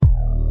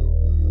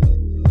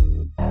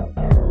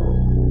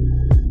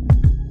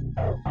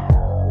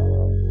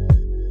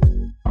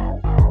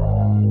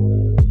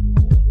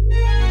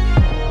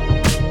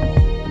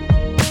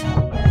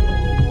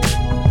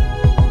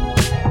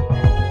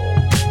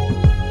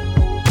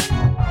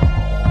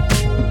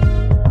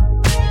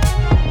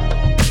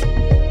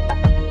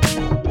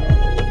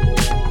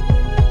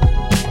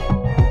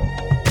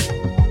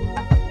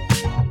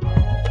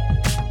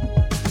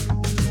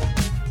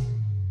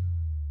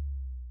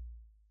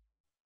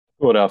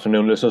Good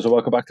afternoon, listeners, and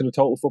welcome back to the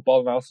Total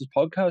Football Analysis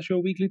Podcast,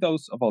 your weekly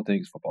dose of all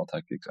things football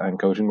tactics and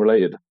coaching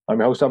related. I'm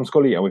your host, Sam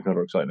Scully, and we've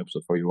another exciting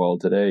episode for you all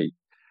today.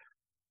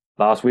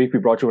 Last week, we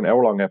brought you an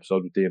hour-long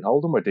episode with Dean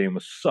Holden, where Dean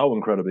was so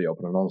incredibly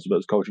open and honest about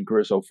his coaching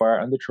career so far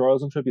and the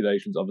trials and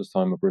tribulations of his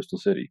time at Bristol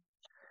City.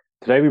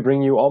 Today, we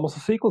bring you almost a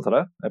sequel to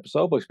that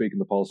episode by speaking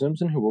to Paul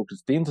Simpson, who worked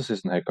as Dean's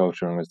assistant head coach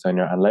during his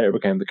tenure and later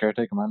became the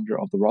caretaker manager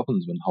of the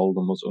Robins when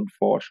Holden was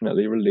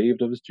unfortunately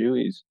relieved of his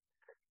duties.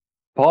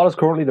 Paul is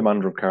currently the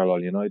manager of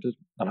Carlisle United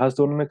and has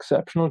done an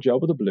exceptional job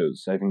with the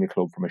Blues, saving the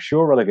club from a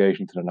sure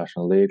relegation to the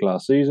National League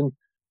last season,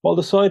 while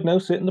the side now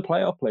sit in the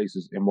playoff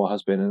places in what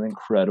has been an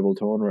incredible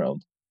turnaround.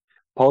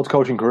 Paul's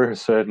coaching career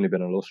has certainly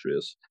been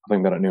illustrious,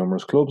 having been at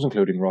numerous clubs,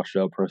 including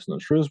Rochdale, Preston,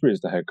 and Shrewsbury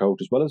as the head coach,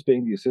 as well as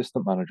being the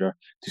assistant manager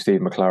to Steve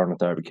McLaren at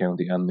Derby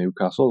County and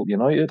Newcastle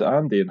United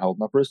and Dean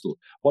Holden at Bristol,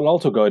 while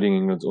also guiding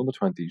England's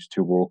under-20s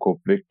to World Cup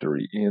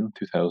victory in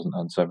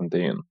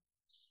 2017.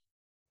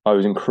 I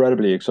was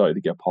incredibly excited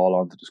to get Paul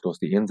on to discuss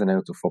the ins and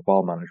outs of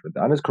football management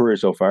and his career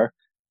so far,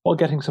 while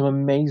getting some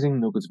amazing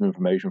nuggets of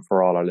information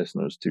for all our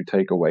listeners to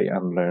take away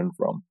and learn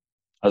from.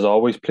 As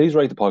always, please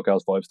rate the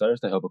podcast 5 stars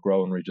to help it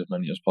grow and reach as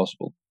many as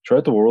possible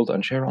throughout the world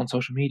and share on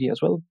social media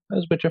as well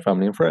as with your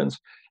family and friends.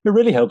 It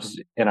really helps us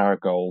in our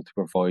goal to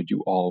provide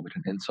you all with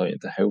an insight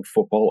into how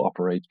football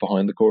operates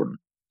behind the curtain.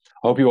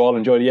 I hope you all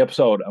enjoy the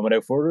episode, and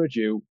without further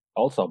ado,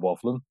 I'll stop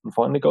waffling and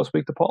finally go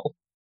speak to Paul.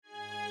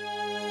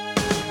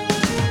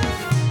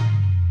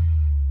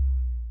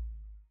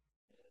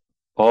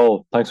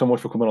 Paul, thanks so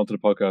much for coming onto the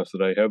podcast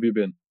today. How have you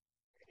been?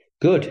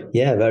 Good.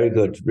 Yeah, very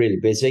good. Really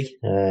busy.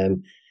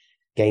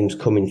 Games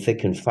coming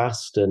thick and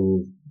fast,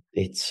 and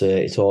it's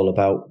all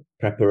about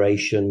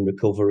preparation,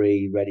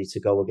 recovery, ready to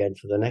go again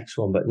for the next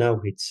one. But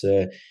no,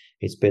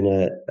 it's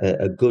been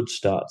a good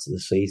start to the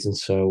season,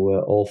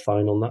 so all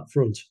fine on that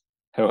front.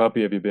 How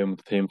happy have you been with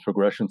the team's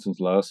progression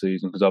since last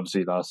season? Because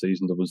obviously last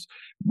season there was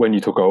when you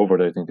took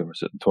over, I think they were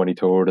sitting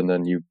 23rd, and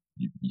then you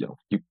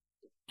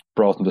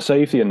brought them to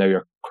safety, and now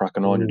you're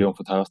cracking on. You're Mm. doing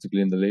fantastically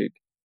in the league.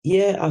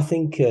 Yeah, I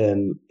think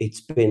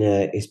it's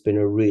been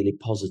a really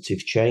positive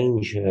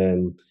change.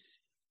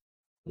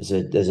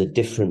 There's a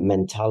different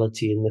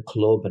mentality in the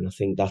club, and I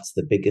think that's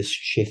the biggest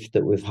shift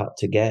that we've had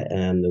to get.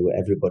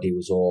 Everybody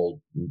was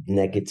all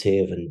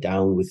negative and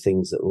down with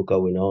things that were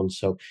going on,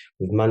 so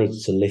we've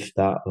managed to lift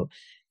that. But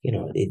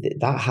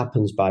that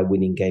happens by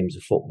winning games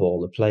of football.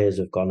 The players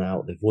have gone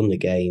out, they've won the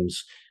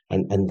games,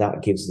 and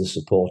that gives the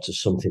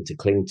supporters something to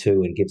cling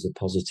to and gives a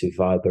positive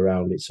vibe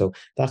around it. So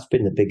that's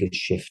been the biggest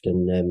shift,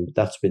 and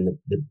that's been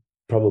the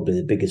probably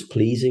the biggest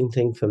pleasing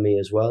thing for me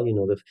as well.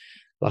 The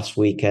last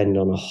weekend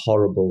on a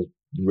horrible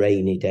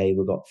rainy day,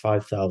 we got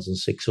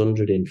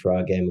 5,600 in for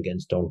our game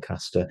against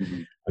Doncaster,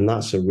 Mm-hmm. and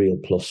that's a real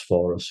plus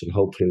for us. And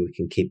hopefully, we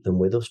can keep them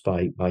with us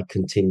by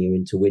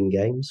continuing to win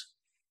games.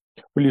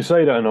 Will you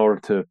say that in order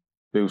to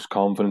boost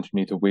confidence, you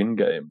need to win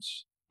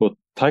games? But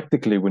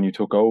tactically, when you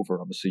took over,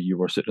 obviously you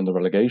were sitting in the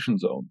relegation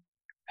zone.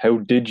 How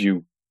did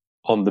you,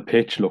 on the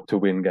pitch, look to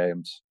win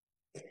games?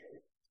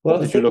 What Well, I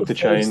did you think look the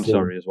to first change? thing,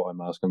 Sorry, is what I'm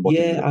asking. What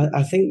did you yeah, look to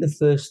I think the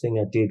first thing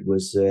I did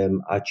was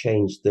I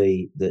changed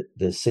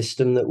the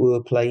system that we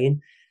were playing.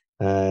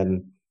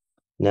 Um,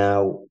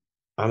 Now,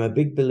 I'm a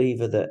big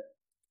believer that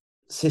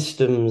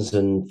systems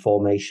and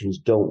formations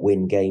don't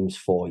win games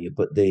for you,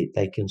 but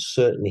they can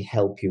certainly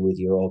help you with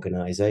your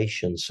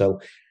organization. So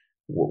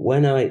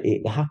when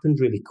it happened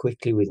really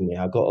quickly with me,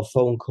 I got a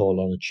phone call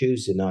on a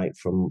Tuesday night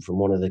from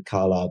one of the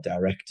Carlisle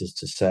directors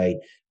to say,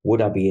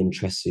 would I be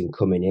interested in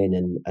coming in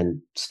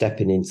and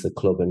stepping into the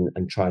club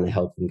and trying to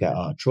help them get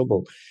out of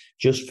trouble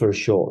just for a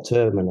short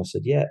term? And I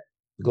said, yeah,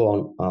 go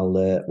on.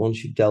 I'll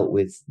once you've dealt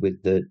with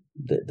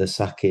the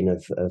sacking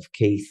of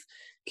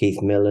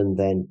Keith Millen,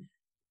 then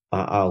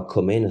I'll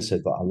come in. I said,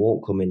 but I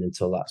won't come in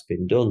until that's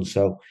been done.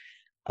 So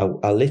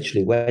I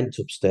literally went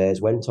upstairs,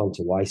 went on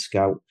to Y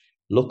Scout,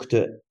 looked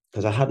at,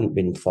 because I hadn't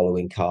been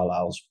following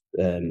Carlisle's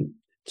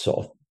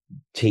sort of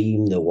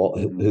team, do?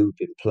 who'd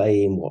been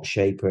playing, what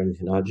shape or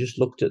anything. I just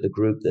looked at the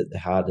group that they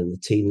had and the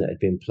team that had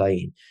been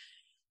playing,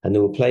 and they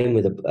were playing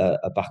with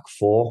a back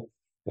four,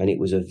 and it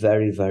was a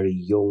very, very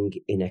young,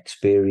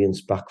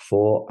 inexperienced back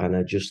four. And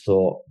I just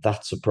thought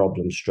that's a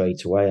problem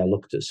straight away. I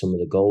looked at some of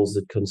the goals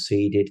they'd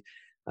conceded,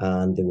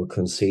 and they were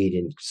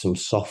conceding some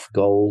soft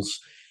goals.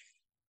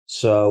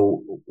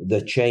 So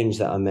the change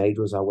that I made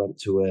was I went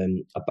to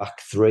a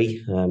back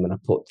three, and I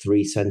put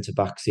three centre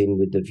backs in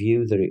with the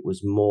view that it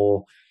was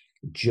more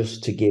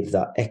just to give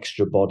that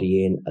extra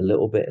body in, a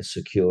little bit of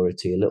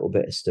security, a little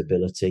bit of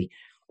stability,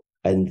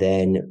 and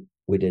then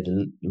we did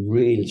a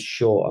real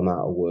short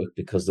amount of work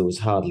because there was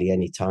hardly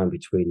any time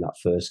between that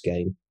first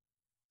game,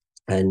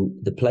 and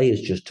the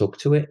players just took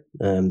to it.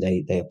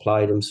 They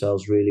applied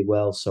themselves really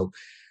well. So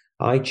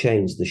I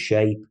changed the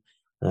shape.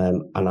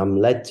 And I'm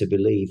led to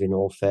believe, in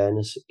all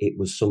fairness, it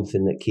was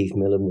something that Keith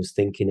Millen was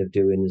thinking of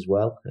doing as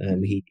well.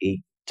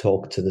 He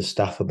talked to the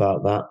staff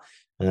about that,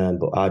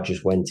 but I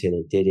just went in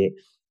and did it,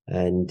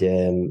 and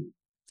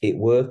it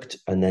worked.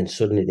 And then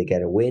suddenly they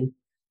get a win,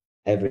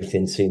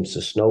 everything seems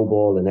to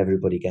snowball and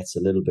everybody gets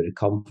a little bit of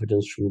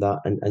confidence from that,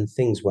 and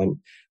things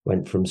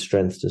went from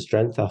strength to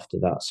strength after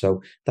that.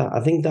 So that,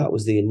 I think that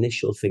was the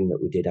initial thing that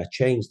we did. I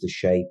changed the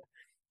shape.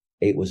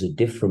 It was a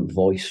different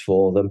voice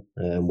for them,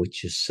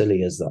 which, as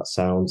silly as that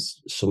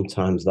sounds,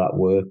 sometimes that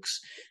works.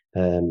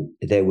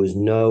 There was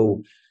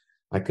no,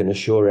 I can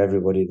assure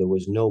everybody, there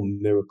was no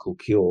miracle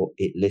cure.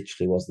 It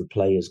literally was the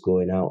players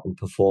going out and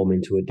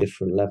performing to a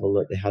different level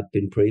that they had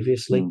been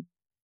previously. Mm.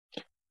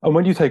 And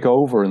when you take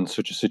over in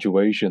such a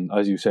situation,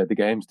 as you said, the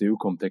games do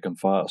come thick and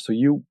fast. So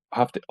you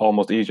have to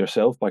almost ease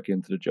yourself back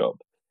into the job.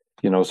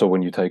 So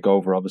when you take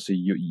over, obviously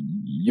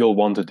you'll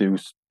want to do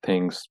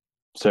things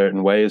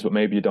certain ways, but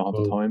maybe you don't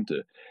have the Mm. time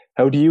to.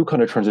 How do you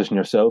kind of transition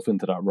yourself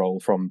into that role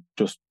from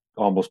just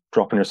almost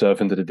dropping yourself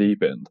into the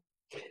deep end?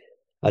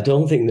 I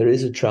don't think there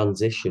is a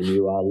transition.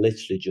 You are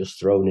literally just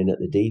thrown in at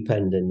the deep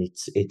end, and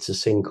it's a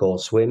sink or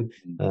swim.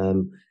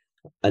 Um,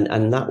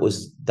 and that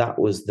was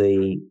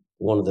the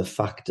one of the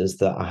factors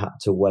that I had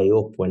to weigh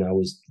up when I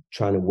was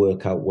trying to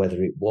work out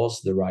whether it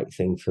was the right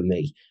thing for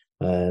me.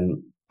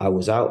 I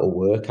was out of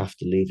work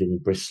after leaving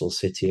Bristol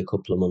City a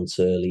couple of months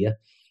earlier.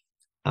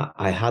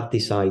 I had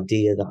this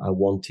idea that I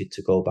wanted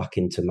to go back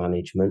into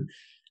management.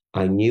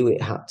 I knew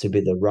it had to be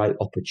the right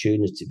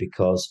opportunity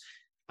because,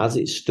 as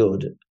it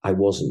stood, I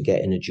wasn't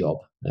getting a job.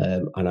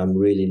 And I'm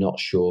really not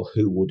sure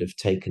who would have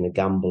taken a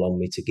gamble on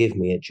me to give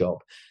me a job.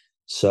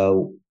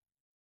 So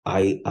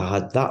I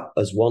had that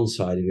as one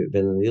side of it,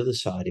 but on the other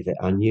side of it,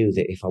 I knew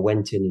that if I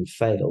went in and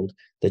failed,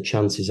 the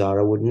chances are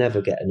I would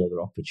never get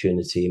another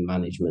opportunity in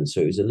management.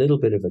 So it was a little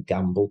bit of a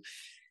gamble.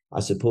 I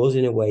suppose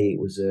in a way it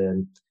was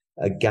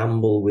a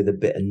gamble with a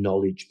bit of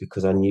knowledge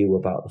because I knew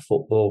about the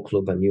football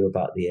club, I knew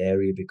about the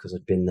area because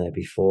I'd been there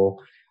before.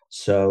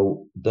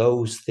 So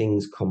those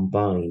things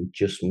combined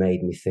just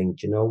made me think,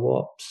 "Do you know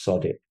what?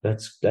 Sod it.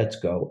 Let's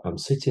go. I'm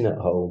sitting at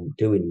home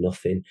doing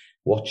nothing,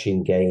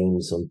 watching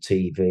games on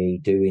TV,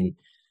 doing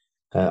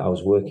I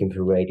was working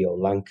for Radio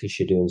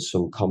Lancashire doing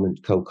some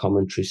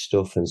co-commentary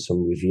stuff and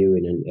some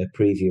reviewing and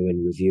preview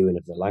and reviewing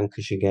of the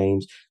Lancashire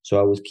games. So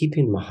I was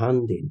keeping my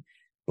hand in,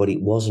 but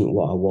it wasn't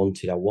what I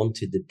wanted. I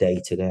wanted the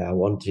day to day. I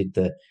wanted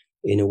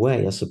in a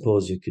way, I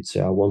suppose you could say,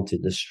 I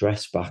wanted the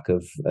stress back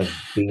of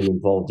being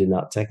involved in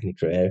that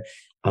technical area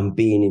and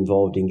being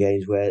involved in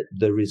games where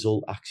the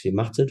result actually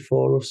mattered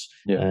for us.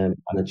 Yeah. And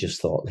I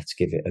just thought, let's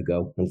give it a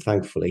go. And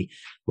thankfully,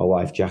 my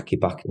wife Jackie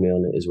backed me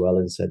on it as well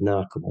and said,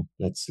 "Nah, come on,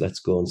 let's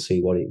go and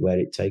see where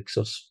it takes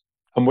us."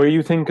 And were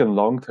you thinking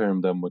long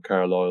term then with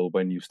Carlisle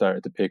when you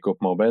started to pick up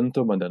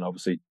momentum, and then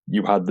obviously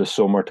you had the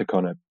summer to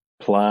kind of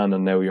plan,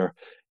 and now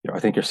I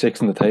think you're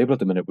sixth in the table at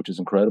the minute, which is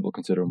incredible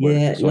considering where the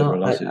Yeah, side were no,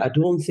 last I season.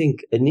 don't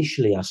think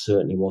initially I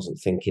certainly wasn't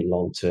thinking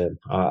long term.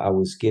 I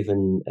was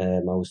given,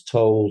 I was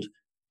told,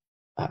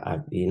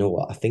 you know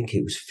what, I think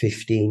it was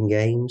 15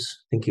 games.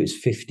 I think it was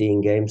 15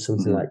 games,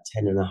 something Hmm. like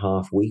 10 and a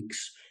half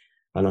weeks.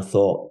 And I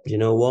thought, you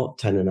know what,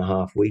 10 and a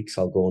half weeks,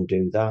 I'll go and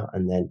do that.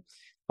 And then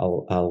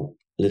I'll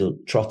little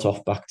trot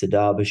off back to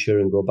Derbyshire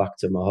and go back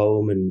to my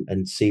home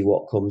and see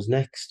what comes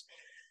next.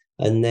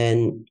 And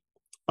then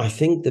I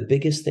think the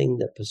biggest thing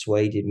that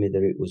persuaded me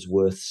that it was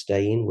worth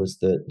staying was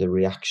the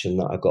reaction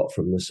that I got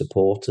from the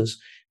supporters.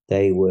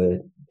 They were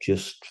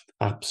just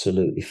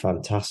absolutely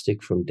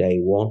fantastic from day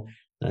one.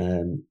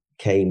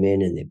 Came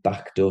in and they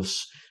backed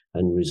us,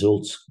 and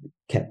results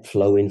kept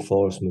flowing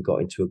for us, and we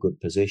got into a good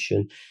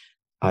position.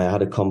 I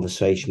had a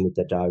conversation with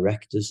the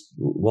directors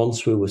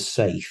once we were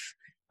safe,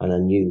 and I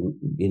knew,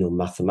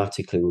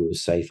 mathematically we were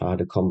safe. I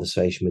had a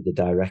conversation with the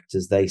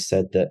directors. They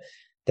said that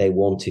they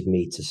wanted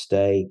me to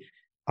stay.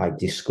 I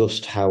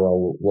discussed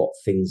what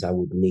things I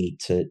would need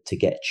to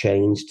get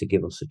changed to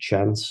give us a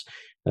chance.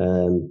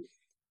 And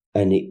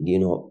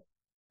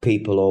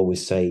people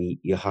always say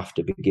you have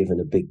to be given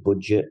a big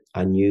budget.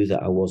 I knew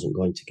that I wasn't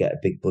going to get a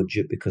big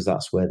budget because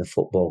that's where the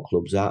football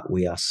club's at.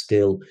 We are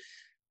still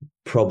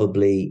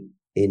probably,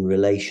 in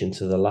relation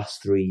to the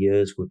last 3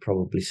 years, we're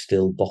probably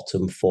still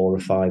bottom 4 or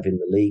 5 in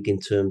the league in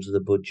terms of the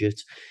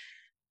budget.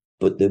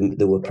 But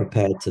they were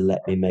prepared to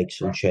let me make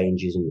some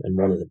changes. And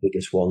one of the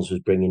biggest ones was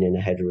bringing in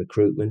a head of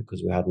recruitment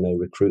because we had no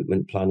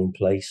recruitment plan in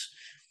place.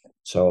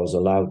 So I was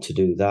allowed to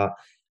do that.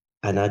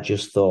 And I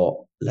just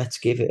thought, let's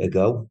give it a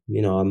go.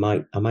 I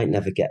might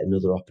never get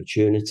another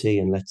opportunity,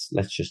 and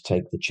let's just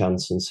take the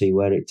chance and see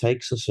where it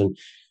takes us. And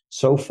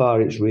so far,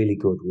 it's really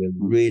good. We're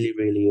really,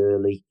 really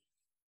early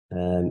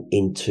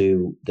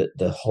into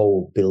the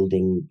whole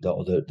building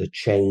or the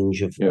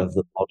change of Yeah.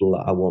 the model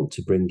that I want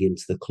to bring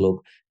into the club,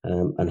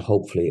 and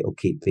hopefully it'll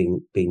keep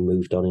being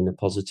moved on in a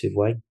positive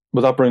way.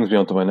 Well, that brings me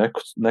on to my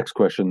next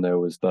question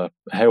now is that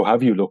how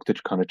have you looked to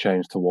kind of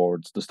change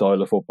towards the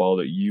style of football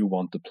that you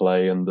want to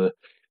play and the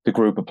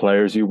group of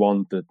players you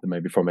want, the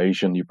maybe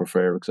formation you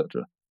prefer,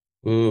 etc.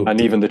 Mm. And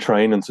even the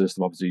training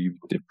system. Obviously,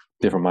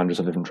 different managers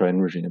have different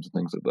training regimes and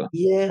things like that.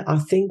 Yeah, I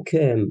think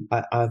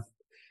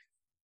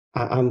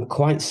I'm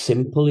quite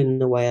simple in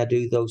the way I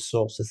do those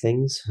sorts of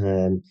things.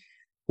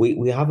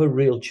 We have a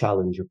real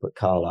challenge up at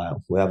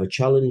Carlisle. We have a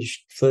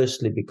challenge,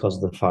 firstly,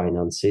 because of the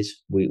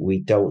finances.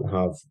 We don't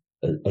have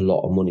a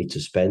lot of money to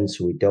spend,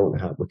 so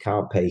we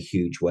can't pay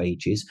huge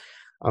wages,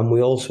 and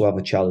we also have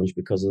a challenge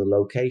because of the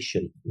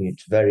location.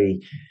 It's very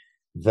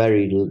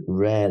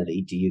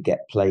rarely do you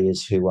get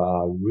players who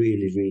are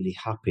really, really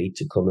happy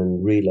to come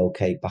and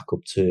relocate back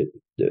up to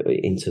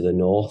into the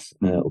north,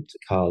 up to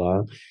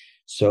Carlisle.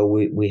 So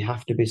we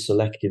have to be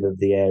selective of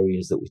the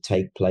areas that we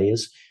take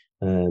players.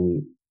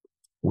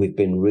 We've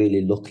been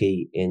really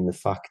lucky in the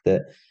fact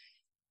that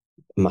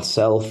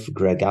myself,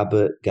 Greg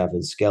Abbott,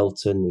 Gavin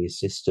Skelton, the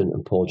assistant,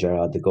 and Paul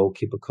Gerrard, the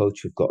goalkeeper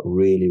coach, we've got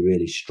really,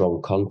 really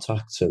strong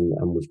contacts, and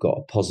we've got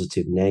a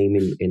positive name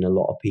in a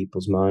lot of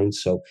people's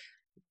minds. So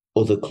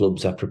other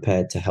clubs are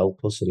prepared to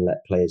help us and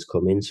let players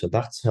come in. So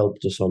that's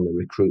helped us on the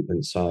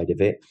recruitment side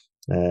of it.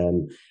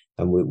 And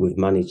we've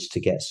managed to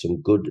get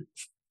some good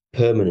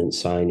permanent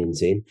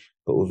signings in,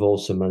 but we've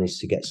also managed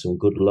to get some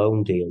good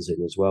loan deals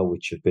in as well,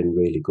 which have been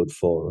really good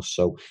for us.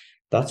 So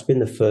that's been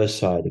the first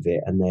side of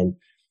it. And then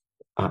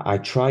I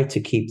try to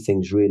keep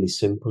things really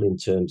simple in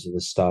terms of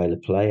the style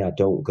of play.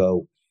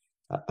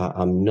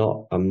 I'm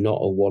not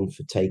a one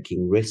for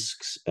taking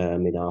risks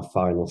in our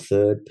final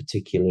third,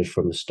 particularly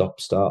from a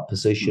stop-start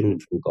position,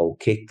 from goal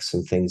kicks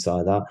and things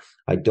like that.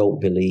 I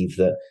don't believe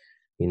that,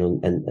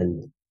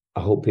 and I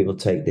hope people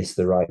take this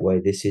the right way.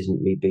 This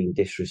isn't me being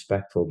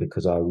disrespectful,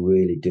 because I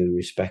really do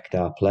respect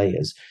our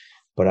players,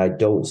 but I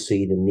don't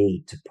see the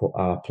need to put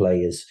our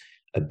players'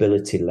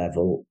 ability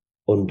level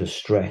under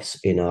stress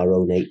in our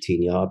own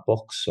 18-yard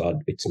box. So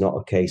it's not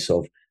a case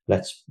of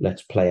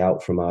let's play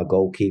out from our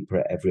goalkeeper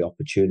at every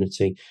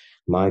opportunity.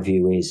 My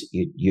view is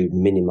you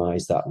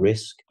minimise that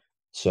risk.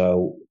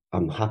 So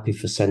I'm happy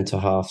for centre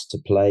halves to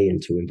play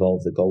and to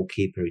involve the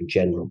goalkeeper in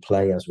general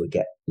play as we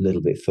get a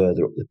little bit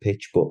further up the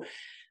pitch, but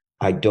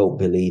I don't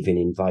believe in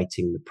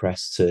inviting the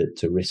press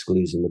to risk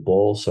losing the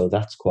ball. So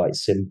that's quite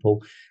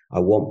simple. I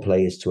want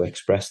players to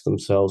express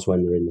themselves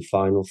when they're in the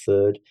final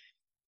third,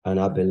 and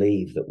I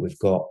believe that we've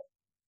got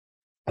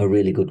a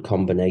really good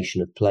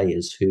combination of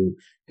players who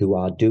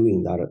are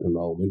doing that at the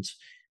moment.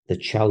 The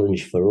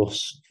challenge for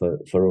us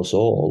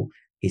all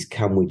is,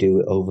 can we do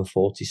it over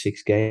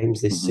 46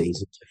 games this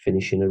season to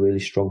finish in a really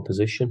strong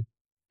position?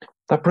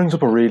 That brings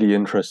up a really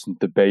interesting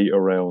debate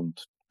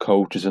around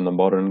coaches in the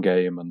modern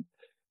game and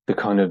the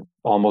kind of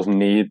almost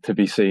need to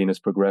be seen as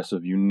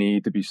progressive. You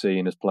need to be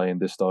seen as playing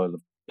this style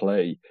of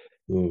play.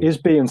 Is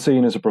being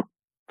seen as a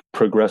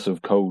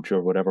progressive coach,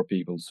 or whatever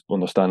people's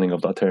understanding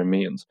of that term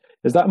means,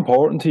 is that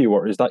important to you,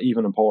 or is that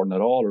even important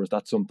at all, or is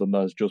that something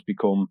that has just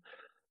become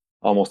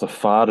almost a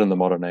fad in the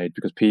modern age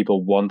because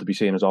people want to be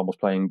seen as almost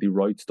playing the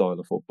right style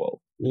of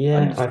football?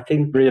 Yeah, and I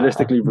think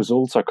realistically,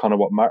 results are kind of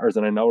what matters.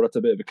 And I know that's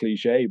a bit of a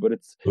cliche, but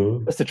it's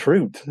the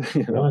truth.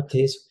 No, it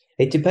is.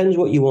 It depends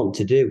what you want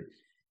to do.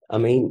 I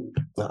mean,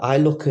 I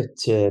look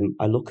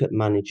at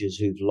managers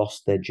who've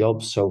lost their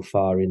jobs so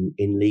far in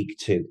League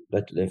Two.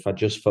 But if I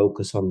just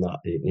focus on that,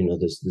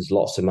 there's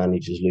lots of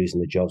managers losing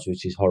their jobs,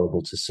 which is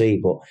horrible to see.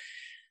 But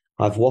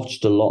I've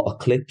watched a lot of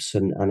clips,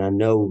 and I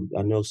know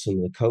some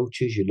of the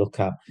coaches. You look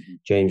at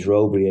James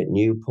Rowberry at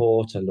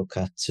Newport. I look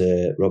at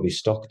Robbie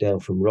Stockdale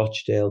from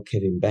Rochdale,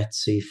 Kevin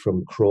Betsy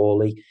from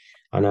Crawley.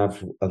 And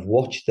I've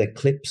watched their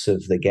clips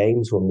of the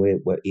games when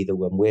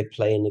we're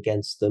playing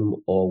against them,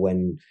 or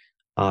when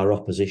our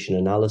opposition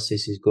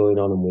analysis is going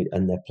on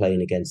and they're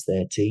playing against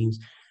their teams,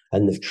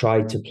 and they've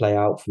tried to play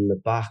out from the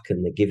back,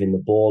 and they're giving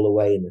the ball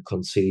away, and they're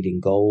conceding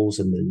goals,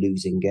 and they're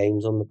losing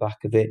games on the back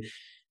of it.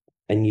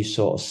 And you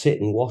sort of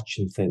sit and watch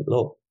and think,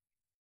 look,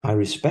 I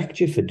respect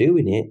you for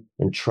doing it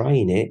and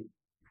trying it.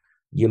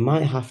 You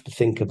might have to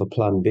think of a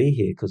plan B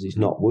here, because it's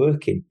not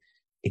working.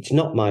 It's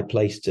not my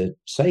place to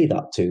say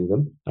that to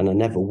them, and I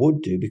never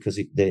would do, because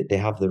they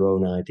have their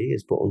own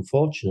ideas. But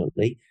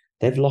unfortunately,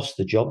 they've lost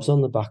the jobs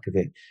on the back of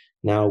it.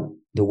 Now,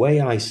 the way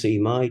I see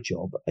my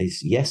job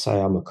is, yes, I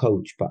am a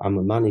coach, but I'm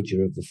a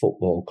manager of the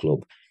football club.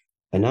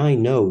 And I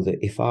know that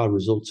if our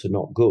results are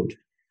not good,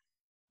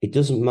 it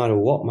doesn't matter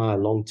what my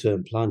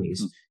long-term plan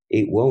is,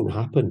 it won't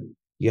happen.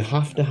 You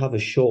have to have a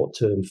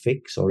short-term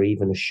fix, or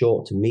even a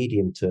short to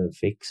medium-term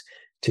fix,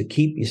 to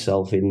keep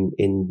yourself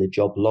in the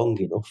job long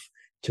enough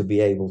to be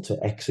able to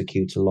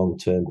execute a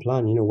long-term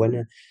plan.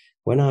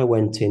 When I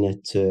went in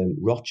at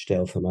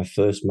Rochdale for my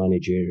first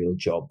managerial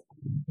job,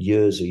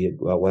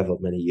 however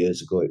many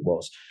years ago it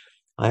was,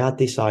 I had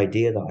this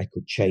idea that I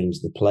could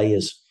change the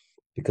players,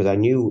 because I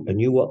knew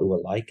what they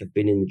were like. I've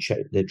been in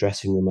the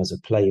dressing room as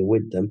a player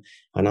with them,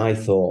 and I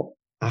thought,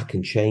 I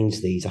can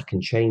change these. I can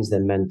change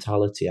their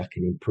mentality. I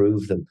can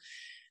improve them.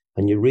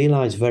 And you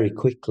realise very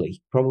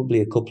quickly,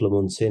 probably a couple of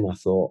months in, I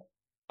thought,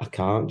 I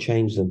can't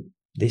change them.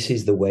 This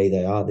is the way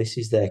they are. This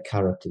is their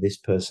character, this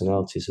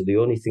personality. So the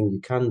only thing you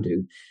can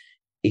do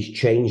is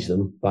change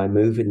them by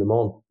moving them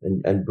on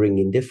and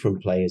bringing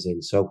different players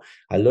in. So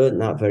I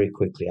learned that very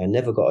quickly. I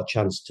never got a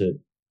chance to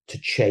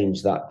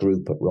change that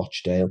group at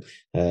Rochdale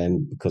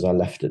because I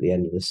left at the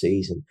end of the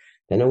season.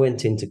 Then I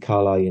went into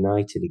Carlisle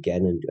United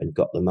again and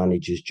got the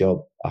manager's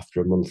job after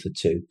a month or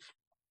two.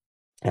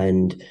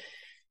 And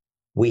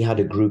we had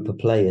a group of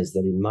players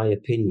that, in my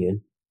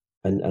opinion,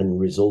 and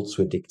results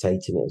were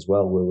dictating it as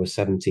well. We were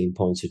 17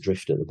 points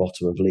adrift at the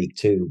bottom of League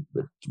Two,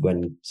 but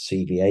when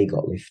CVA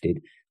got lifted,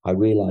 I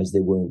realised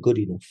they weren't good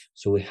enough.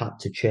 So we had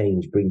to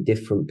change, bring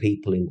different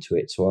people into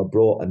it. So I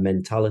brought a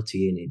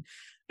mentality in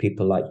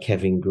people like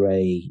Kevin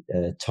Gray,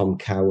 Tom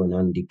Cowan,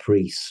 Andy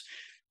Priest,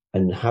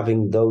 and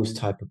having those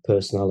type of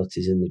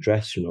personalities in the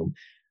dressing room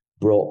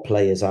brought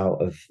players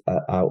out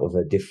of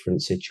a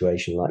different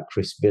situation, like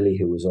Chris Billy,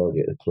 who was already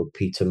at the club,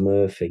 Peter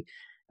Murphy.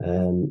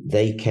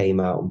 They came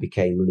out and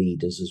became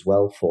leaders as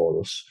well for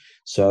us.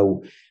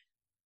 So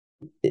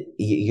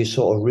you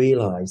sort of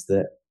realise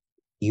that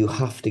you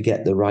have to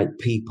get the right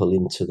people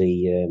into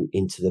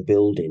the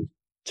building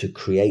to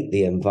create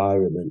the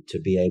environment to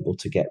be able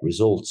to get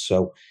results.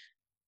 So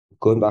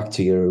going back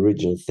to your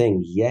original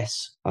thing,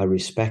 yes, I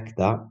respect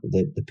that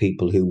the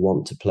people who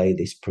want to play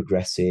this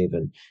progressive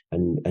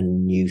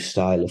and new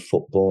style of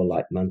football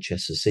like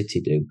Manchester City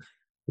do.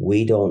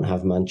 We don't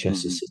have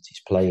Manchester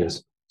City's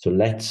players. So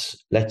let's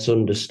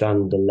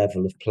understand the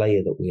level of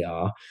player that we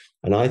are.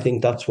 And I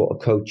think that's what a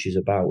coach is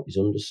about, is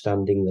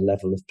understanding the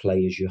level of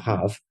players you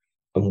have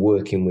and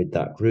working with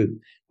that group.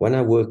 When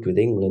I worked with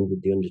England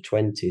with the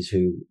under-20s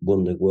who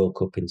won the World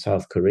Cup in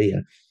South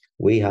Korea,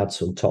 we had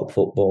some top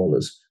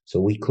footballers.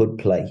 So we could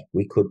play,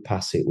 we could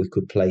pass it, we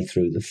could play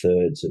through the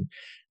thirds and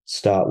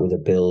start with a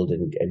build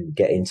and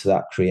get into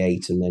that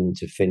create and then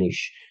to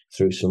finish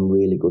through some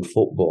really good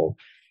football.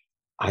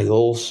 I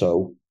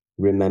also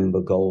remember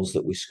goals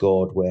that we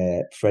scored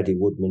where Freddie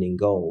Woodman in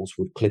goals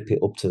would clip it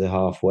up to the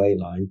halfway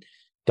line.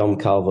 Dom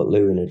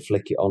Calvert-Lewin would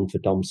flick it on for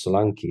Dom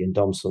Solanke, and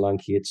Dom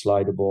Solanke would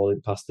slide a ball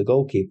in past the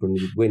goalkeeper and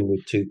would win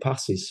with 2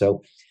 passes.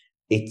 So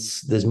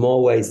there's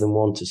more ways than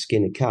one to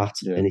skin a cat,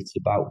 and it's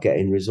about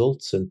getting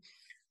results. And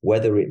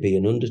whether it be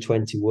an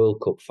under-20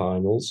 World Cup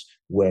finals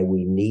where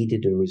we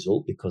needed a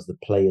result because the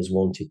players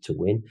wanted to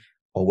win,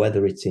 or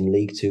whether it's in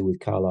League Two with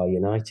Carlisle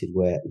United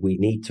where we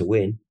need to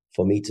win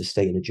for me to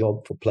stay in a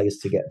job, for players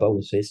to get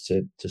bonuses,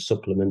 to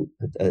supplement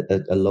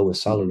a lower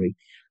salary.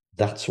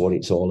 That's what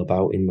it's all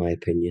about, in my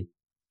opinion.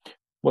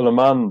 Well, a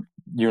man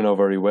you know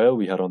very well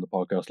we had on the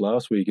podcast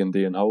last week, in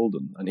Dean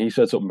Holden, and he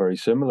said something very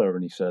similar.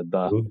 And he said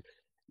that,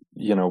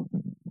 you know,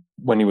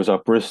 when he was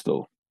at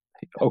Bristol,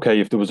 okay,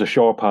 if there was a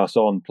short pass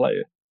on, play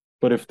it.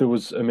 But if there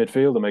was a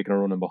midfielder making a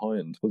run in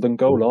behind, well, then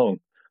go long.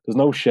 There's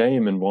no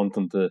shame in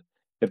wanting to.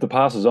 If the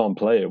pass is on,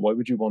 play it. Why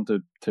would you want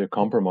to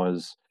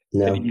compromise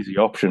an easy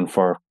option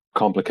for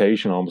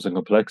complication, almost, and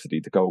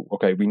complexity? To go,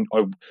 okay,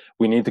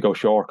 we need to go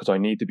short because I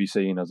need to be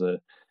seen as the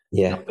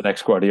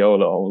next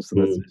Guardiola almost.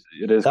 And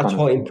it is. That's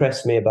what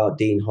impressed me about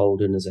Dean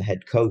Holden as a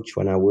head coach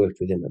when I worked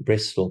with him at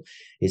Bristol,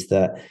 is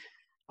that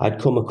I'd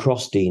come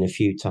across Dean a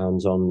few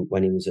times on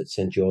when he was at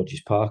St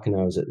George's Park and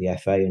I was at the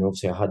FA, and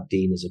obviously I had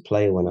Dean as a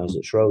player when I was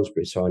at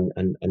Shrewsbury, so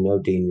I know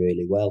Dean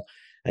really well.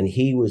 And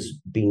he was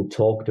being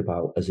talked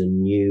about as a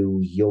new,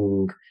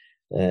 young,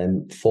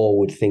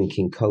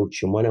 forward-thinking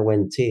coach. And when I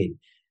went in,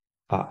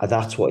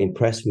 that's what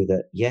impressed me,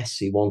 that yes,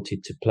 he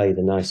wanted to play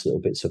the nice little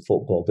bits of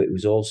football, but he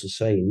was also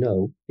saying,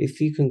 no, if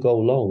you can go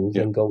long,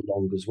 then go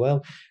long as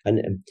well.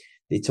 And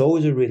it's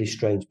always a really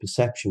strange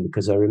perception,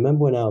 because I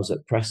remember when I was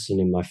at Preston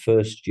in my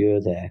first year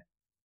there,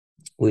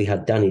 we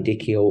had Danny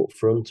Dichio up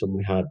front and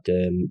we had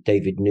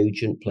David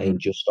Nugent playing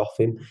just off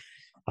him.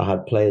 I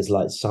had players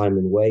like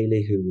Simon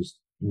Whaley, who was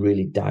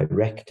really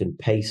direct and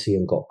pacey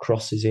and got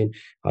crosses in.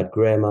 I had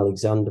Graham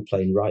Alexander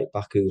playing right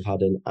back, who had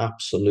an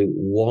absolute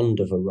wand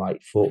of a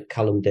right foot.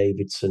 Callum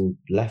Davidson,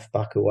 left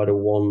back, who had a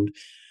wand.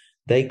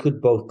 They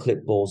could both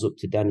clip balls up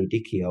to Danny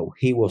Dichio.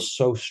 He was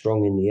so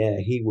strong in the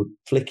air. He would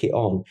flick it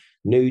on.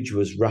 Nuge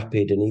was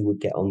rapid and he would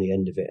get on the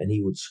end of it and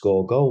he would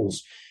score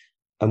goals.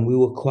 And we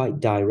were quite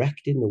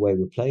direct in the way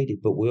we played it,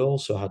 but we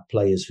also had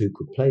players who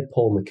could play.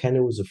 Paul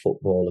McKenna was a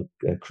footballer.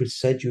 Chris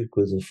Sedgwick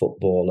was a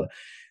footballer.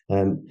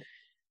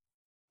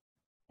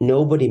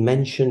 Nobody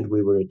mentioned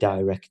we were a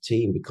direct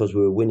team because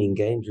we were winning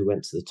games. We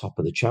went to the top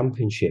of the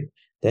championship.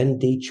 Then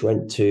Deitch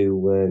went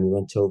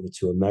over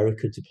to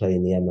America to play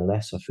in the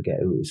MLS. I forget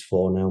who it was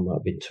for now. It might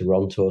have been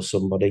Toronto or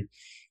somebody.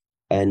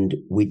 And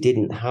we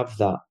didn't have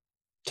that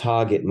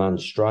target man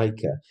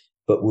striker,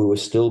 but we were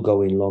still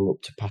going long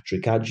up to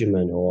Patrick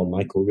Adjaman or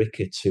Michael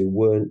Ricketts, who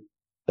weren't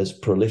as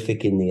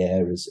prolific in the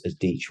air as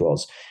Deitch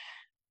was.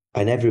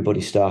 And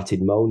everybody started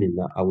moaning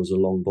that I was a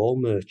long ball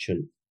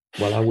merchant.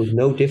 Well, I was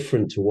no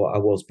different to what I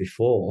was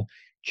before.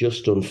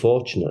 Just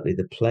unfortunately,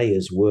 the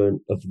players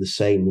weren't of the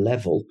same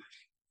level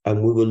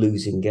and we were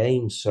losing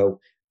games. So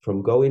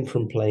from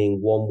playing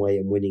one way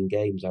and winning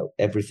games,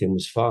 everything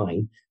was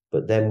fine.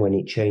 But then when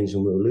it changed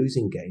and we were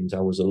losing games,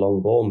 I was a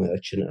long ball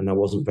merchant and I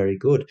wasn't very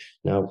good.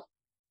 Now,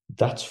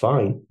 that's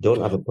fine.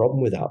 Don't have a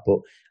problem with that. But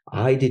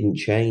I didn't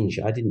change.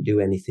 I didn't do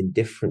anything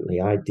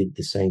differently. I did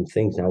the same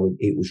things. Now,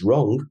 it was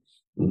wrong.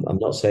 I'm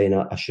not saying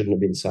I shouldn't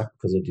have been sacked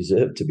because I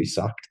deserved to be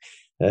sacked,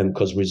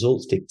 because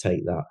results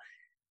dictate that.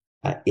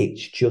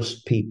 It's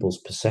just people's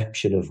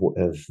perception of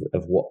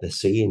what they're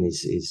seeing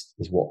is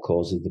what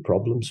causes the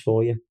problems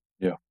for you.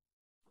 Yeah.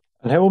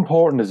 And how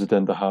important is it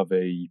then to have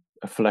a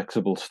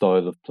flexible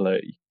style of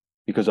play?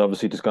 because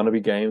obviously there's going to be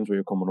games where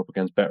you're coming up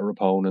against better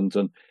opponents,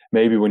 and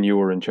maybe when you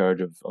were in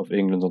charge of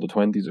England's under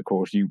 20s, of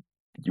course, you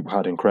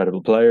had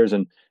incredible players,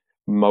 and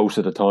most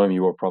of the time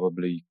you were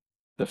probably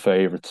the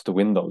favourites to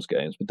win those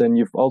games. But then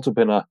you've also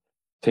been at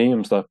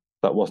teams that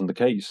wasn't the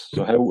case.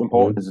 So how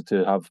important is it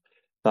to have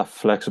that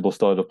flexible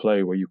style of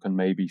play where you can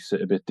maybe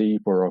sit a bit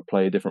deeper or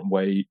play a different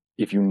way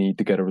if you need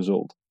to get a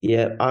result?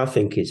 Yeah, I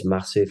think it's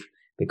massive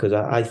because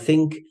I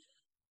think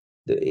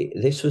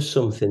this was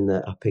something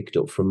that I picked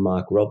up from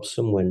Mark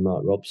Robson when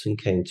Mark Robson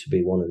came to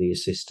be one of the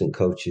assistant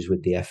coaches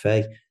with the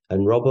FA.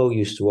 And Robbo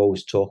used to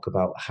always talk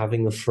about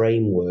having a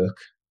framework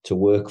to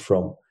work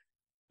from,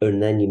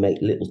 and then you make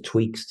little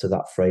tweaks to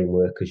that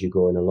framework as you're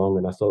going along.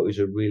 And I thought it was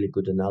a really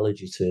good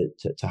analogy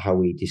to how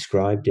he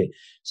described it.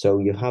 So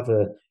you have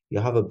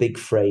a big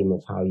frame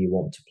of how you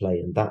want to play,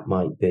 and that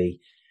might be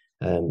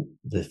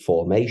the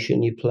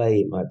formation you play,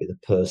 it might be the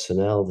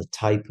personnel, the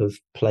type of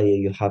player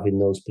you have in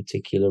those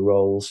particular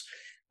roles.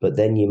 But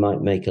then you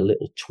might make a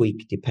little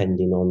tweak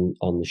depending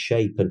on the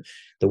shape. And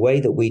the way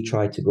that we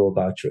try to go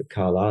about it at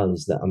Carlisle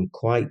is that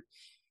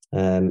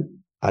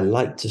I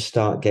like to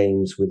start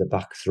games with a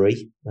back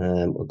three,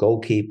 a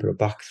goalkeeper, a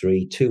back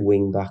three, two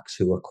wing backs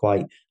who are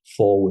quite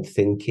forward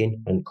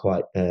thinking and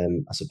quite, I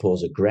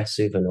suppose,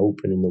 aggressive and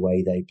open in the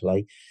way they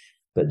play.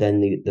 But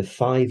then the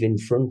five in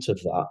front of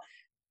that,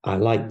 I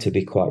like to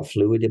be quite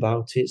fluid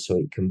about it. So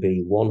it can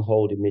be one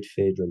holding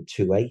midfielder and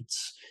two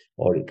eights,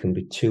 or it can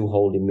be two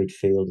holding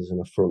midfielders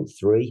and a front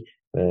three,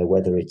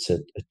 whether it's a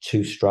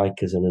two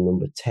strikers and a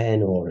number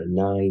 10 or a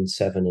 9,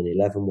 7 and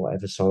 11,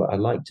 whatever. So I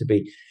like to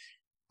be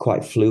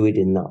quite fluid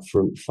in that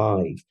front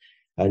five.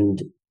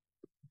 And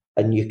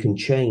you can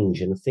change.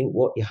 And I think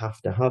what you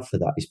have to have for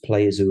that is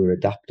players who are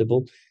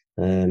adaptable.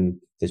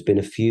 There's been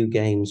a few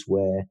games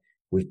where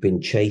we've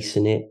been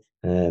chasing it.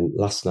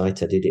 Last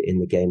night I did it in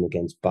the game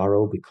against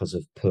Barrow because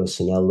of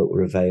personnel that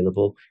were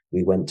available.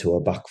 We went to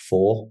a back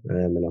four,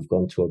 and I've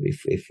gone to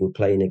if we're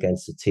playing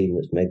against a team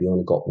that's maybe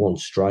only got one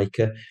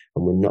striker,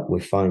 and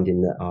we're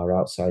finding that our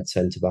outside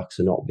centre backs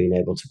are not being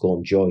able to go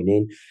and join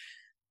in,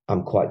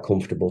 I'm quite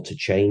comfortable to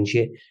change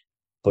it.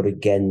 But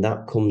again,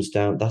 that comes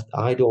down, that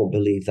I don't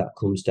believe that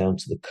comes down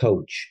to the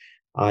coach.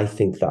 I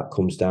think that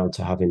comes down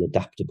to having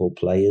adaptable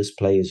players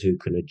who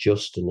can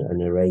adjust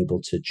and are able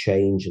to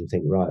change and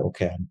think, right,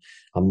 okay,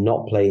 I'm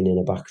not playing in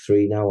a back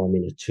three now, I'm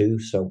in a two,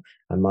 so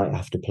I might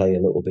have to play a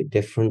little bit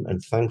different.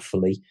 And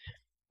thankfully,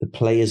 the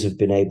players have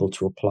been able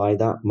to apply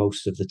that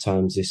most of the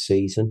times this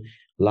season.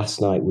 Last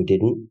night we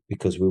didn't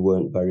because we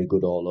weren't very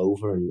good all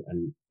over,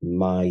 and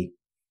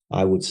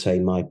I would say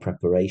my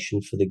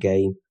preparation for the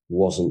game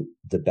wasn't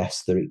the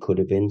best that it could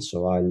have been.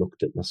 So I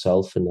looked at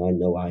myself and I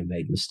know I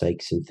made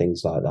mistakes in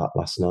things like that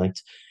last night.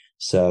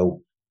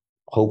 So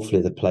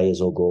hopefully the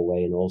players will go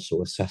away and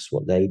also assess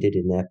what they did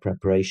in their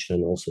preparation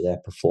and also their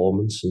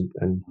performance,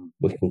 and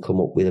we can come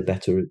up with a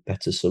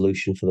better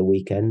solution for the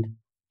weekend.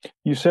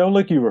 You sound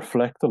like you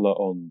reflect a lot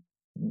on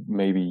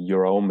maybe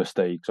your own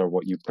mistakes or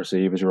what you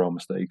perceive as your own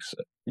mistakes.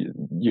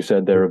 You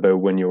said there about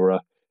when you were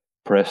at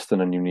Preston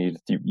and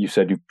you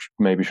said you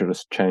maybe should have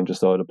changed the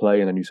style of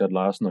play, and then you said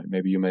last night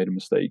maybe you made a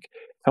mistake.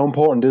 How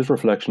important is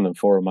reflection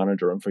for a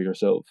manager and for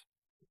yourself?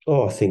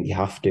 Oh, I think you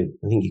have to.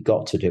 I think you've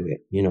got to do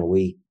it.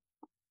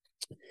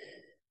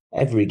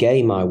 Every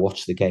game I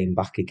watch the game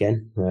back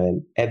again.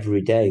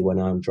 Every day when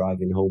I'm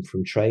driving home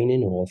from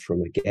training or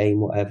from a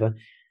game, whatever,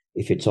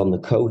 if it's on the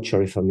coach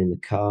or if I'm in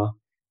the car,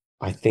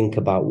 I think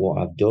about what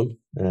I've done,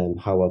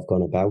 how I've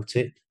gone about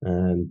it.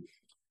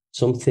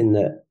 Something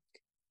that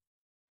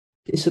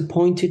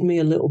disappointed me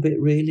a little bit,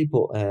 really,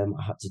 but I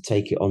had to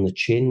take it on the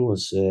chin.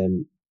 Was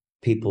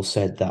people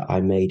said that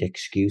I made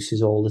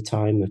excuses all the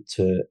time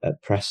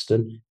at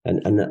Preston,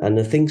 and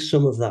I think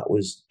some of that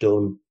was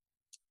done.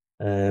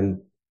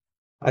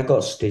 I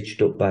got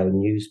stitched up by a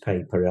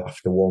newspaper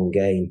after one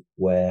game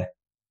where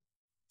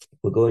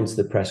we're going to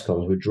the press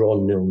conference. We're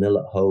drawn 0-0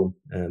 at home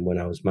when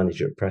I was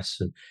manager at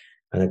Preston,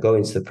 and I go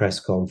into the press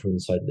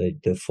conference.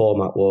 The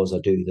format was I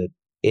do the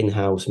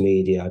in-house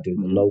media, I do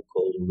the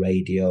local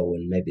radio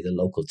and maybe the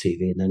local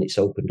TV, and then it's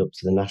opened up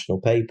to the national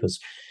papers.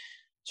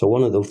 So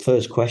one of the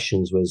first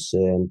questions was,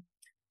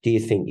 do you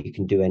think you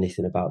can do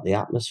anything about the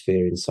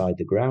atmosphere inside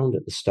the ground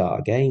at the start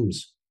of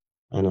games?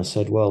 And I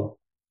said, well,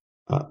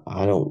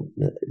 I don't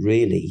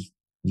really,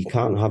 you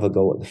can't have a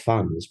go at the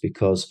fans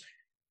because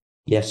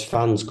yes,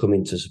 fans come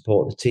in to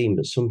support the team,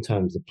 but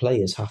sometimes the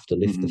players have to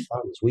lift the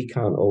fans. We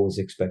can't always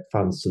expect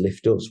fans to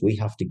lift us. We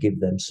have to give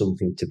them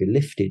something to be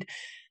lifted.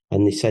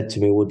 And they said to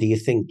me, well, do you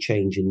think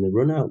changing the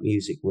run-out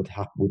music would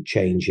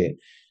change it?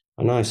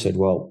 And I said,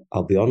 well,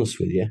 I'll be honest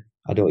with you.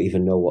 I don't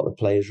even know what the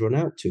players run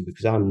out to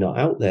because I'm not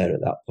out there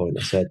at that point.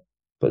 I said,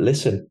 but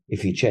listen,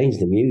 if you change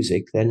the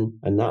music then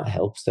and that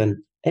helps,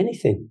 then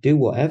anything, do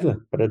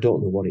whatever. But I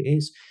don't know what it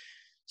is.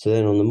 So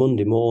then on the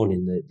Monday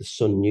morning, the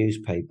Sun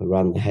newspaper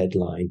ran the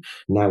headline,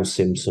 now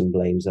Simpson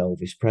blames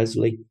Elvis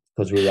Presley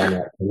because we ran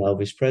out an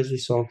Elvis Presley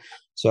song.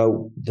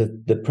 So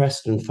the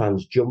Preston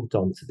fans jumped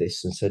onto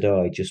this and said,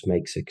 oh, he just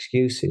makes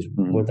excuses.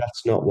 Well,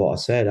 that's not what I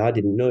said. I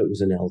didn't know it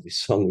was an Elvis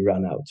song we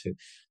ran out to.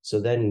 So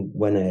then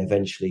when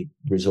eventually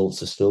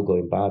results are still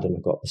going bad and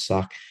I got the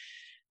sack,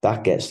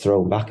 that gets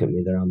thrown back at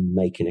me that I'm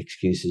making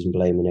excuses and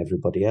blaming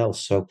everybody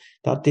else. So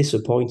that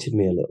disappointed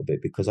me a little bit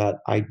because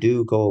I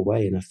do go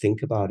away and I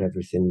think about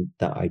everything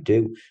that I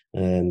do.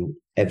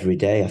 Every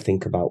day I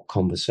think about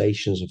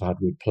conversations I've had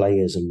with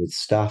players and with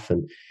staff,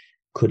 and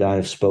could I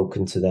have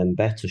spoken to them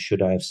better?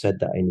 Should I have said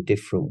that in a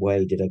different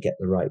way? Did I get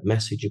the right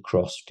message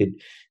across? Did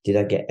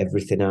I get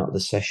everything out of the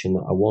session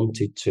that I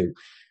wanted to?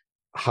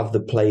 Have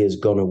the players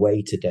gone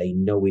away today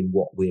knowing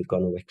what we're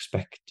going to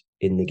expect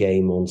in the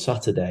game on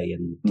Saturday?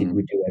 And did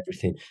we do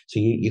everything? So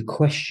you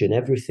question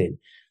everything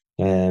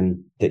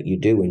that you're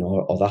doing,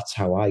 or that's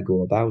how I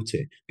go about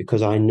it,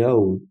 because I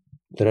know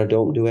that I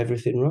don't do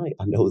everything right.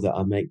 I know that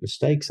I make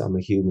mistakes. I'm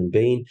a human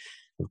being.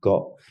 I've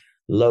got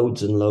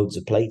loads and loads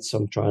of plates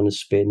I'm trying to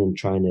spin and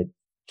trying to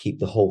keep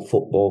the whole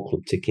football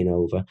club ticking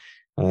over.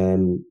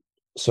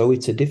 So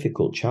it's a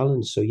difficult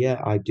challenge. So yeah,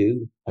 I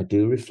do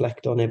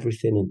reflect on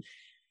everything. And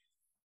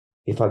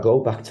if I go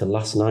back to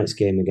last night's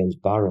game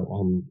against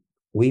Barrow,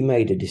 we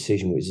made a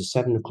decision. It was a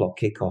 7 o'clock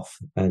kickoff,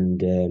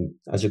 and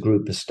as a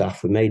group of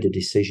staff, we made a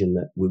decision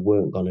that we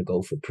weren't going to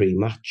go for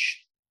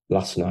pre-match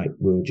last night.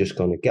 We were just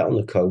going to get on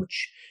the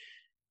coach,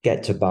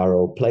 get to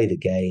Barrow, play the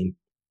game,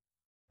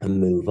 and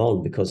move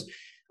on.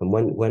 And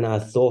when I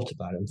thought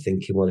about it, I'm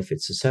thinking, well, if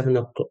it's a 7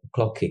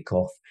 o'clock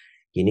kickoff,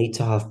 you need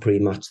to have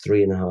pre-match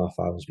 3.5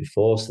 hours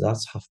before. So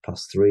that's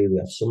 3:30. We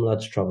have some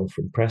lads travel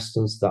from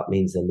Preston, so that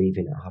means they're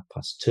leaving at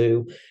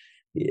 2:30.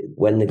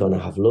 When they're going to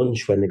have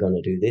lunch, when they're going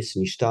to do this,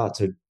 and you start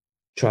to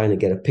trying to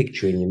get a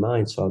picture in your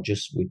mind. So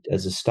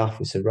as a staff,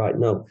 we said, right,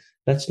 no,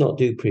 let's not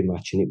do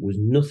pre-match. And it was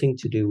nothing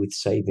to do with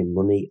saving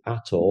money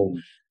at all.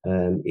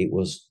 It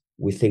was,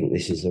 we think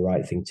this is the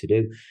right thing to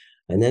do.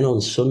 And then on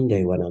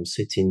Sunday, when I'm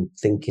sitting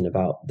thinking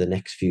about the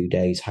next few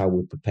days, how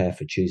we prepare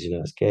for Tuesday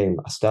night's game,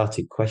 I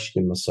started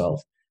questioning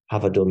myself.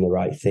 Have I done the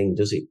right thing?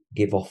 Does it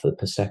give off the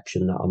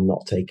perception that I'm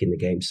not taking the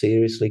game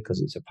seriously because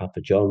it's a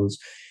Papa John's,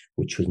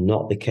 which was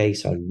not the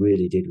case? I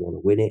really did want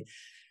to win it.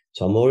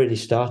 So I'm already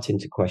starting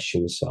to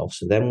question myself.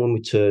 So then when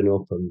we turn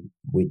up and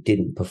we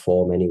didn't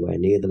perform anywhere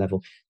near the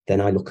level, then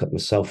I look at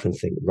myself and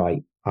think,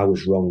 right, I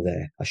was wrong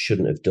there. I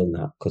shouldn't have done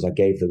that because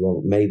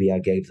maybe I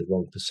gave the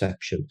wrong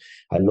perception.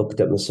 I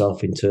looked at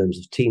myself in terms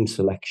of team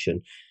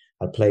selection.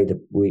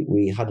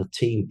 We had a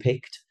team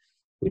picked.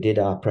 We did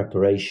our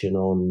preparation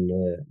on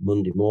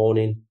Monday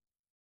morning.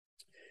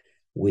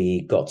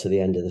 We got to the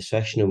end of the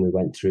session and we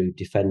went through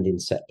defending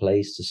set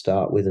plays to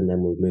start with, and then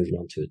we're moving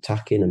on to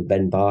attacking. And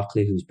Ben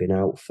Barkley, who's been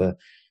out for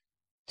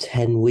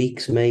 10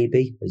 weeks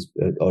maybe,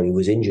 or he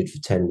was injured for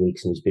 10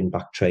 weeks and he's been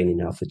back training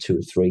now for 2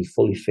 or 3,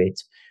 fully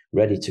fit,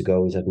 ready to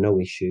go. He's had no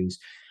issues.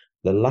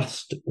 The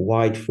last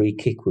wide free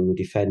kick we were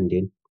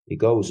defending, he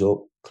goes up,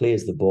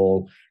 clears the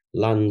ball,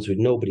 lands with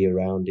nobody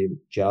around him,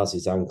 jars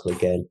his ankle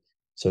again.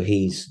 So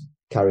he's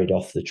carried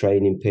off the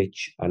training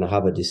pitch, and I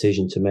have a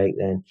decision to make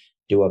then.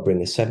 Do I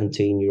bring a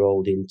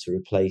 17-year-old in to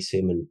replace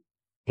him and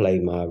play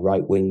my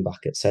right wing back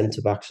at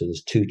centre back? So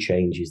there's 2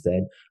 changes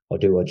then. Or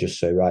do I just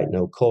say, right,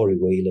 no, Corey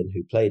Whelan,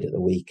 who played at the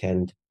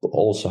weekend, but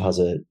also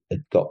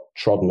got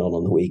trodden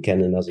on the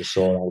weekend and has a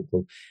sore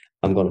ankle,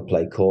 I'm going to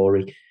play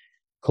Corey.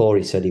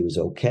 Corey said he was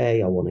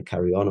okay. I want to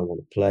carry on. I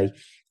want to play.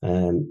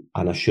 And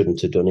I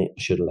shouldn't have done it.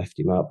 I should have left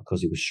him out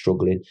because he was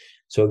struggling.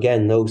 So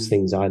again, those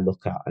things I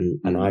look at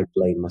and I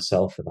blame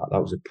myself for that.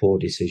 That was a poor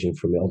decision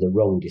from me, or the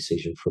wrong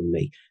decision from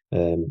me.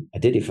 I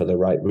did it for the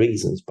right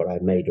reasons, but I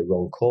made a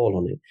wrong call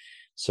on it.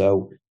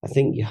 So I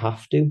think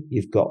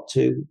you've got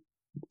to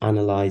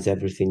analyze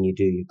everything you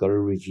do. You've got to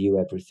review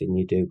everything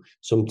you do.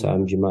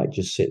 Sometimes you might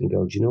just sit and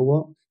go, do you know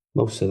what?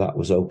 Most of that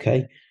was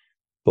okay.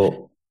 But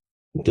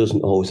it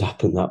doesn't always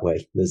happen that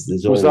way. Was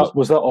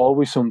that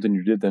always something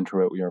you did then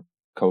throughout your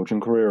coaching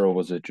career, or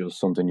was it just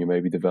something you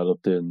maybe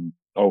developed in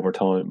over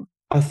time?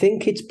 I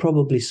think it's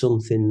probably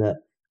something that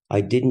I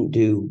didn't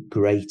do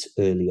great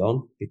early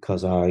on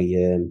because I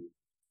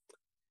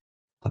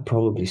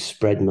probably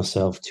spread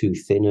myself too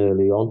thin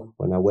early on.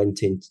 When I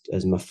went in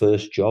as my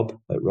first job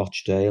at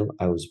Rochdale,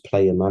 I was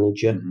player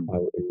manager.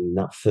 In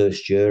that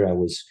first year, I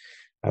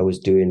was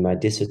doing my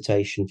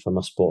dissertation for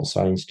my sports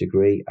science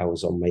degree. I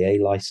was on my A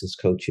license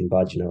coaching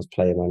badge, and I was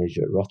player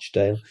manager at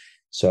Rochdale.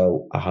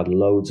 So I had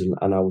loads,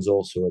 and I was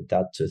also a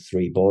dad to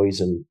 3 boys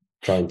and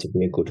trying to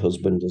be a good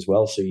husband as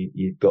well. So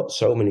you've got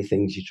so many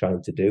things you're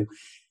trying to do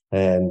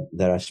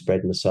that I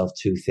spread myself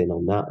too thin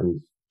on that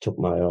and took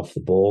my eye off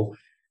the ball.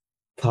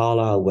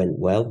 Carlisle went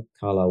well.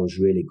 Carlisle was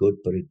really good.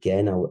 But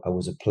again, I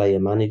was a player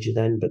manager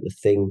then. But the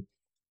thing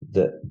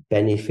that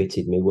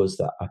benefited me was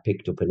that I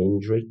picked up an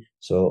injury.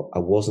 So I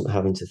wasn't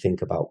having to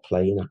think about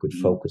playing. I could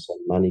focus on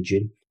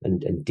managing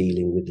and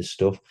dealing with the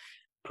stuff.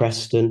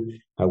 Preston,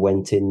 I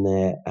went in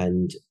there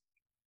and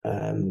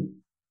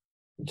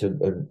to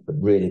a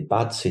really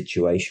bad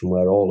situation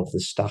where all of the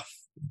staff,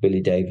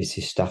 Billy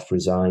Davis's staff,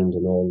 resigned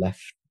and all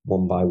left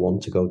one by one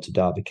to go to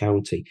Derby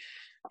County.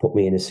 Put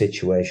me in a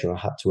situation where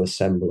I had to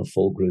assemble a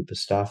full group of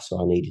staff.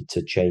 So I needed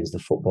to change the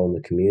football in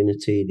the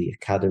community, the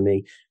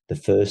academy, the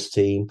first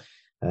team.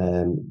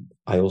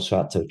 I also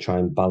had to try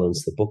and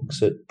balance the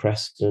books at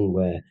Preston,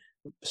 where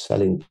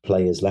selling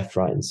players left,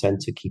 right, and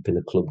centre, keeping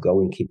the club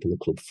going, keeping the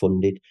club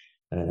funded.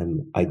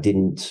 I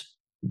didn't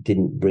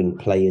bring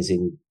players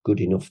in good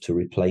enough to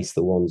replace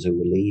the ones who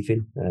were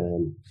leaving,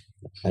 and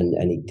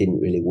it didn't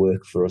really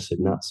work for us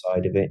in that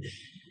side of it.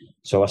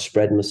 So I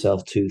spread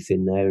myself too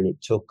thin there, and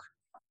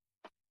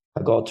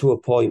I got to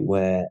a point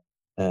where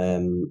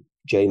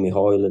Jamie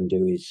Hoyland,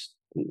 who is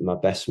my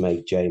best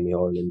mate, Jamie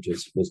Hoyland,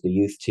 was the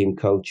youth team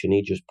coach, and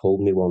he just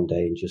pulled me one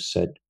day and just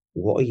said,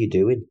 "What are you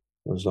doing?"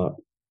 I was like,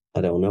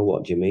 "I don't know.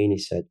 What do you mean?" He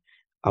said,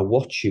 "I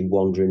watch you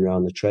wandering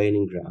around the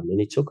training ground." And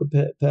he took a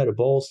pair of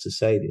balls to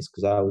say this,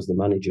 because I was the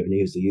manager and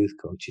he was the youth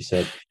coach. He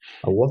said,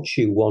 "I watch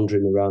you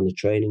wandering around the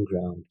training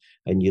ground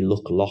and you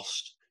look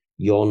lost.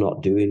 You're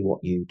not doing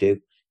what you do.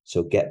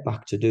 So get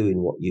back to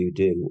doing what you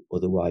do.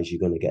 Otherwise, you're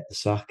going to get the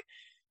sack."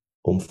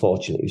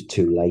 Unfortunately, it was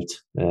too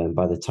late.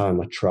 By the time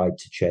I tried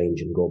to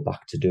change and go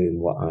back to doing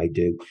what I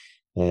do,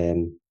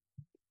 the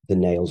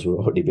nails were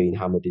already being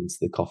hammered into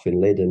the coffin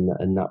lid,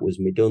 and that was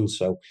me done.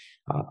 So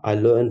I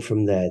learned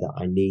from there that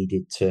I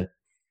needed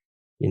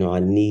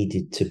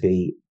to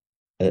be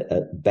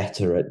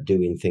better at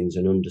doing things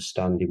and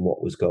understanding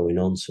what was going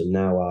on. So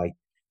now I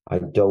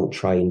don't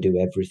try and do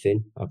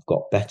everything. I've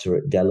got better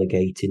at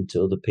delegating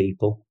to other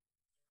people,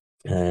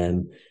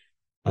 and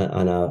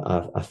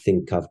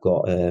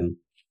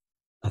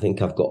I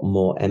think I've got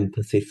more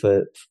empathy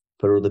for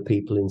other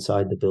people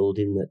inside the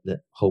building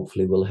that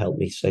hopefully will help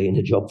me stay in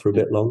a job for a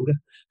bit longer.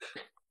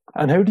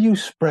 And how do you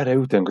spread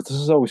out then? Because this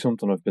is always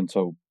something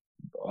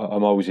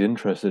I'm always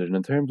interested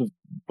in terms of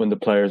when the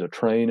players are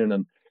training,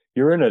 and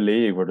you're in a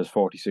league where there's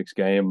 46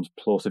 games,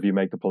 plus if you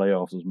make the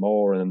playoffs, there's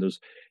more, and then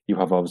you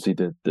have obviously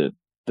the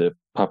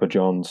Papa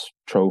John's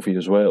trophy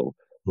as well.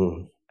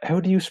 How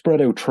do you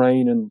spread out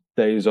training,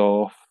 days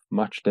off,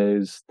 match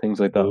days, things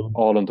like that,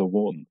 all into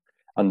one?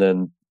 And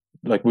then,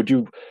 like, would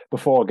you,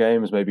 before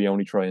games, maybe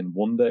only train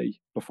one day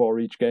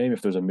before each game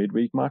if there's a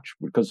midweek match?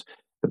 Because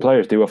the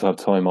players do have to have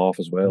time off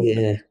as well.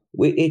 Yeah,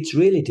 it's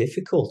really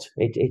difficult.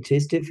 It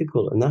is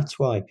difficult, and that's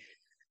why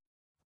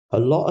a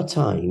lot of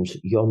times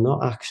you're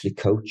not actually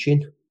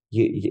coaching.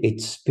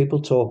 It's people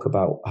talk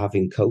about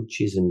having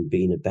coaches and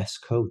being a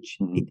best coach.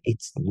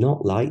 It's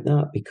not like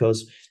that,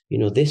 because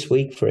this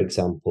week, for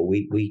example,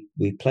 we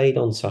played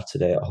on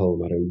Saturday at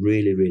home, had a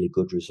really, really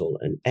good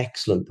result, an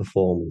excellent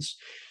performance.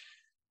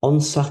 On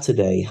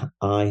Saturday,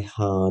 I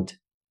had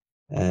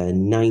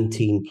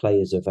 19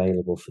 players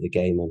available for the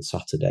game on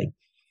Saturday.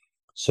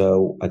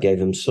 So I gave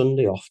them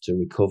Sunday off to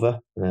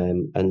recover,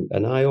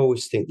 and I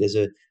always think there's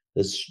a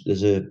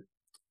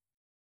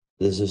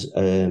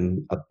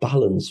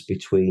balance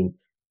between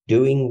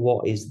doing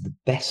what is the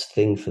best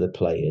thing for the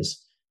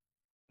players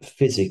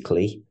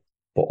physically,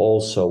 but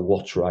also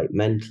what's right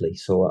mentally.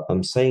 So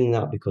I'm saying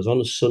that because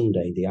on a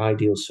Sunday, the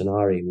ideal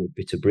scenario would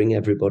be to bring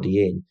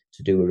everybody in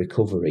to do a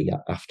recovery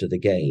after the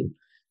game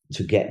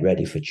to get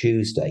ready for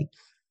Tuesday.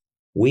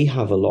 We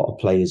have a lot of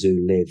players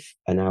who live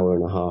an hour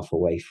and a half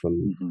away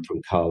from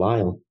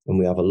Carlisle, and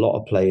we have a lot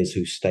of players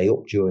who stay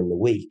up during the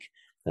week,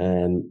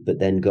 but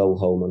then go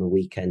home on a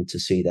weekend to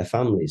see their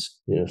families.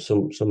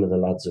 Some of the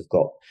lads have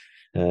got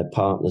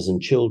partners and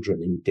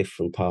children in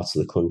different parts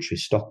of the country,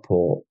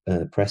 Stockport,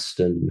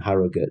 Preston,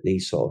 Harrogate,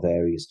 these sort of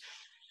areas.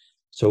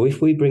 So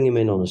if we bring them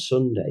in on a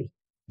Sunday,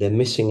 they're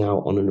missing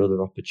out on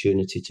another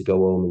opportunity to go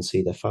home and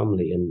see their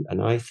family.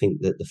 And I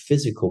think that the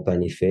physical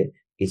benefit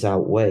is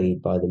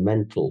outweighed by the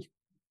mental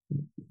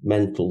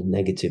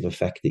negative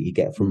effect that you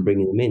get from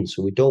bringing them in.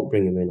 So we don't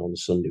bring them in on a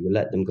Sunday. We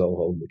let them go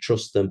home. We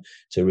trust them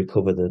to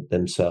recover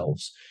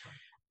themselves.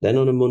 Then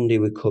on a Monday,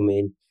 we come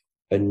in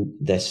and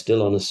they're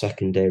still on a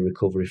second day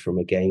recovery from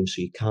a game.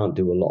 So you can't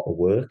do a lot of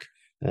work.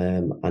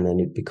 And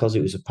then because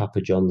it was a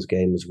Papa John's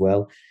game as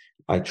well,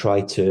 I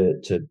try to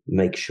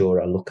make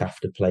sure I look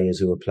after players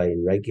who are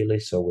playing regularly.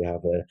 So we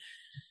have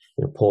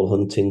Paul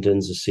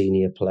Huntington's a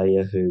senior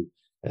player who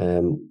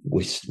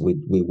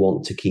we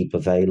want to keep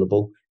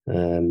available.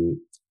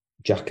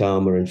 Jack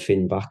Armour and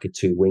Finn Back are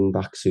two wing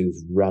backs who've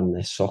ran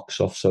their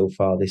socks off so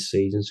far this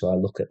season. So I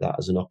look at that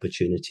as an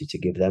opportunity to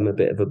give them a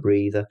bit of a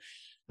breather.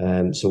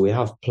 So we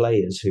have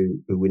players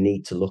who we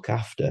need to look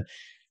after.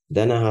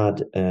 Then I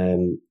had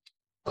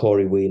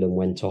Corey Whelan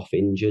went off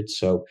injured.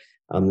 So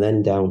I'm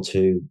then down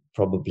to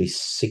probably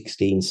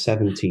 16,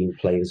 17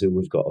 players who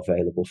we've got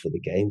available for the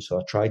game. So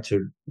I try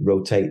to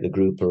rotate the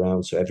group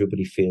around so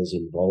everybody feels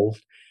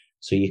involved.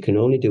 So you can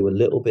only do a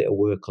little bit of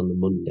work on the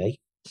Monday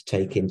to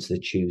take into the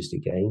Tuesday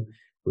game.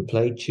 We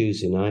played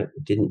Tuesday night,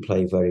 didn't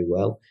play very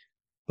well.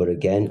 But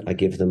again, I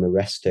give them a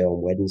rest day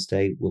on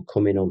Wednesday. We'll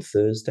come in on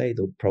Thursday.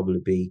 There'll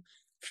probably be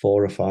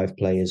 4 or 5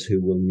 players who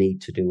will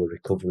need to do a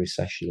recovery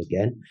session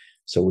again.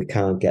 So we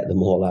can't get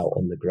them all out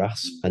on the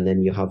grass. And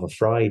then you have a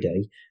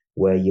Friday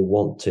where you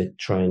want to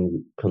try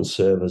and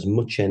conserve as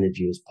much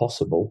energy as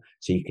possible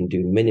so you can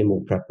do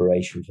minimal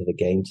preparation for the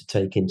game to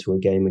take into a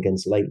game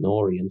against Leyton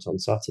Orient on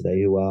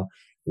Saturday, who are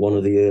one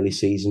of the early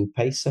season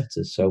pace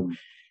setters. So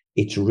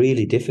it's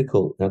really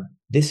difficult. Now,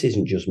 this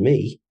isn't just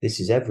me. This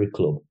is every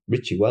club.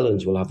 Richie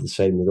Wellens will have the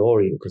same with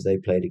Orient because they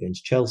played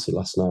against Chelsea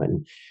last night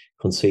and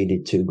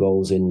conceded 2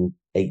 goals in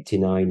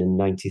 89 and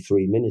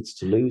 93 minutes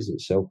to lose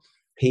it. So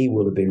he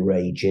will have been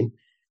raging.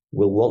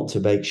 We'll want to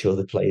make sure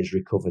the players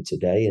recover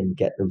today and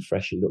get them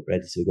freshened up,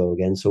 ready to go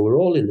again. So we're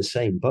all in the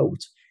same boat.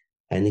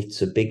 And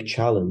it's a big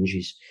challenge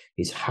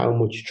is how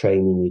much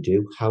training you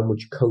do, how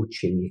much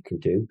coaching you can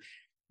do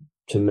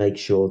to make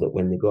sure that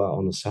when they go out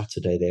on a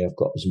Saturday, they have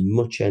got as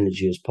much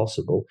energy as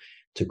possible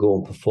to go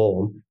and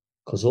perform.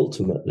 Because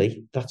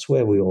ultimately, that's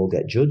where we all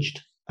get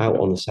judged, out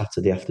on a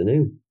Saturday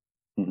afternoon.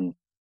 Mm-hmm.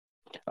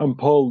 And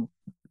Paul,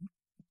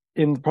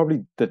 in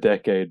probably the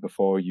decade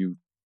before you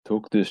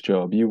took this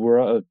job, you were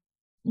at a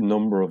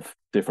number of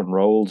different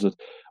roles.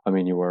 I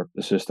mean, you were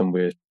assistant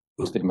with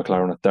Steve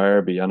McLaren at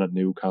Derby and at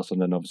Newcastle,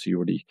 and then obviously you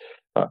were the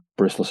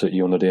Bristol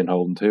City under Dean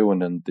Holden too,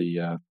 and then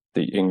the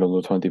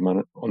England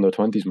under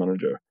 20s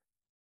manager.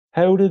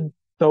 How did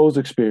those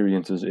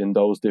experiences in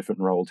those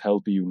different roles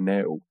help you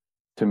now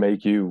to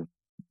make you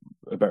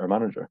a better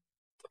manager?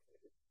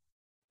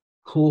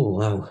 Cool.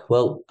 Wow.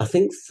 Well, I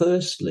think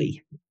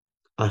firstly,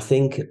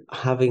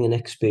 having an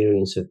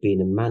experience of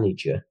being a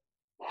manager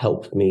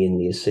helped me in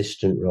the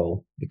assistant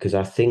role because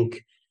I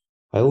think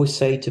I always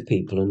say to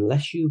people,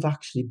 unless you've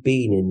actually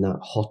been in that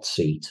hot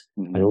seat,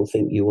 I don't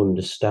think you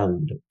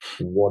understand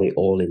what it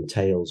all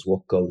entails,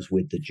 what goes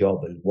with the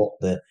job, and what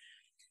the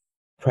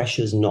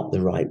pressure's not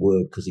the right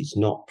word because it's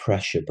not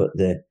pressure, but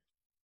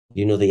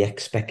the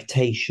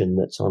expectation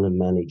that's on a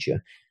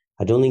manager.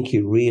 I don't think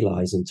you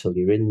realize until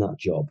you're in that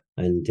job.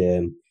 And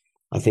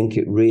I think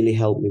it really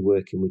helped me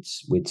working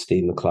with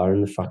Steve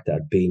McLaren, the fact that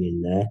I'd been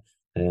in there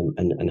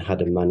and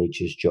had a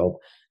manager's job.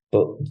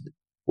 But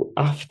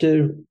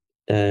after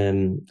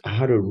I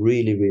had a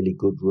really, really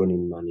good run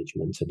in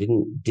management. I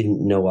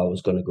didn't know I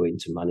was going to go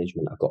into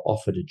management. I got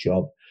offered a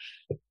job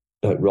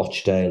at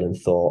Rochdale and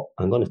thought,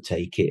 I'm going to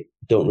take it.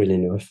 Don't really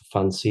know if I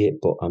fancy it,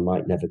 but I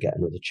might never get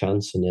another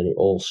chance. And then it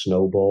all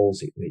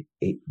snowballs.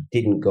 It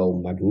didn't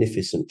go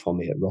magnificent for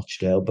me at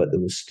Rochdale, but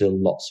there was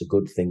still lots of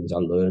good things I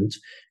learned.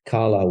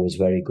 Carlisle was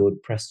very good.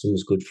 Preston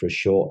was good for a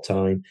short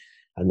time.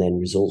 And then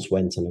results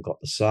went and I got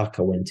the sack.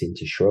 I went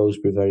into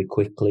Shrewsbury very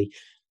quickly.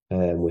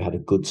 We had a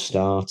good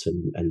start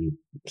and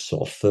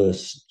sort of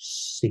first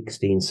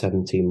 16,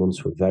 17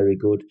 months were very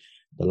good.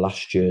 The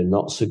last year,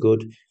 not so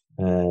good.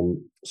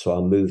 So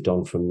I moved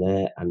on from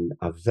there and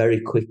I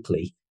very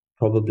quickly,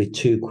 probably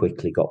too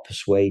quickly, got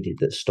persuaded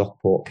that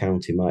Stockport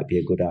County might be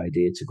a good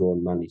idea to go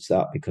and manage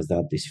that because they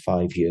had this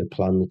 5-year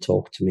plan they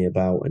talked to me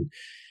about and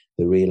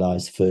they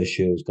realised the first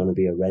year was going to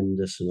be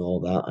horrendous and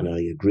all that and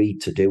I agreed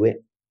to do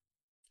it.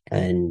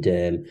 And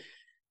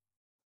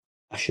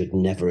I should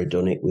never have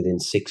done it. Within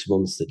 6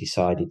 months, they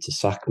decided to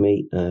sack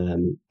me.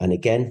 And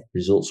again,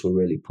 results were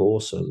really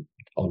poor. So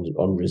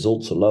on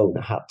results alone,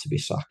 I had to be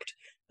sacked.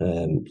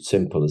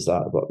 Simple as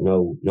that. I've got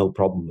no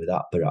problem with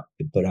that.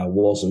 But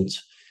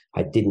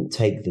I didn't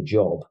take the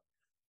job.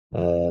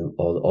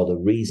 Or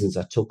the reasons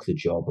I took the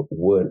job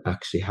weren't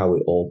actually how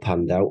it all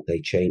panned out.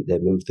 They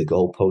moved the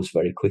goalposts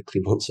very quickly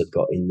once I'd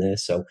got in there.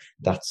 So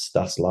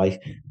that's life.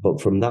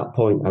 But from that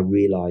point, I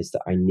realised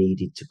that I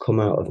needed to come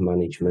out of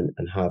management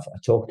and I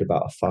talked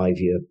about a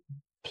 5-year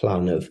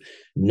plan of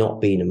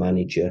not being a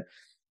manager,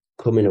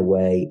 coming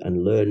away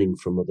and learning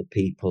from other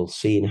people,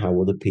 seeing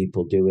how other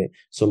people do it.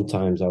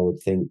 Sometimes I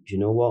would think, do you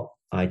know what?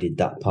 I did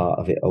that part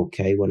of it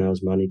okay when I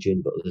was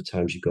managing, but other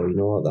times you go, you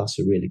know what, that's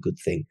a really good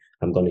thing.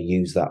 I'm going to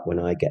use that when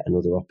I get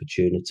another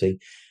opportunity.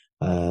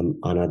 And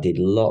I did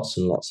lots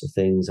and lots of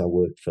things. I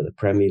worked for the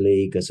Premier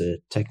League as a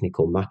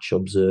technical match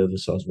observer.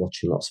 So I was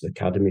watching lots of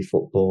academy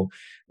football,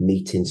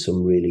 meeting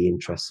some really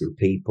interesting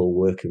people,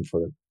 working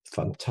for a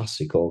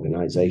fantastic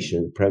organisation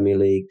in the Premier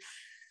League.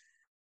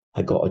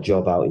 I got a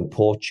job out in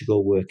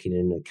Portugal, working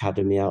in an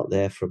academy out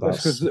there for about.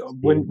 Because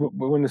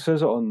when it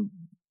says it on,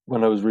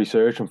 when I was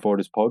researching for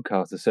this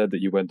podcast, it said that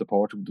you went to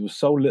Portugal. There was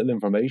so little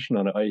information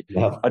on it.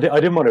 I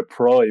didn't want to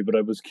pry, but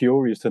I was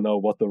curious to know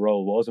what the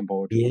role was in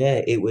Portugal.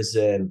 Yeah, it was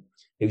a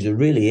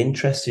really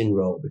interesting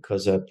role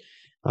because it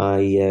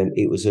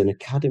was an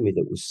academy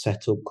that was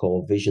set up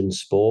called Vision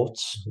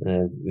Sports,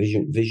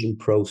 Vision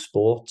Pro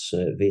Sports,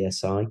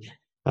 VSI,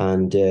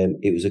 and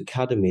it was an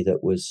academy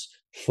that was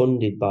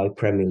funded by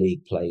Premier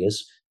League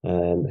players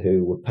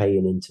who were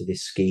paying into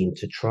this scheme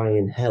to try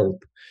and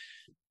help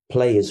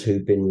players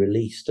who'd been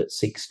released at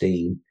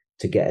 16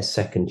 to get a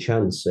second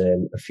chance.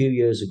 A few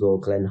years ago,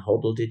 Glenn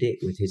Hoddle did it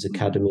with his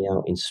academy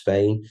out in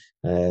Spain,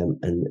 and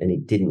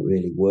it didn't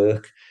really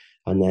work.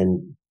 And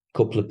then a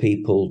couple of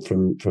people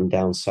from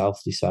down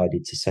south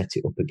decided to set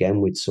it up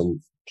again with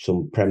some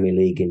Premier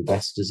League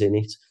investors in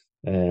it.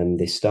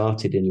 They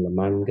started in La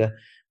Manga,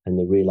 and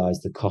they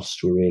realised the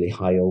costs were really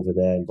high over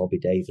there. And Bobby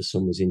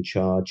Davison was in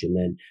charge, and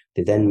then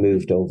they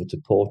moved over to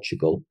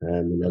Portugal,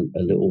 in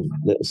a little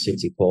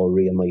city called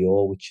Rio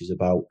Maior, which is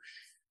about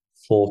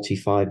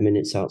 45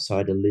 minutes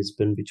outside of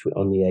Lisbon,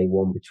 on the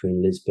A1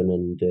 between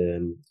Lisbon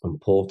and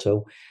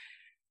Porto.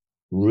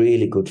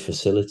 Really good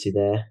facility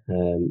there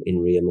in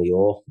Rio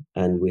Maior,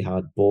 and we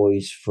had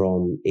boys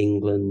from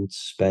England,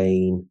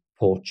 Spain,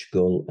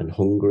 Portugal, and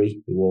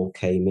Hungary, who all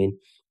came in.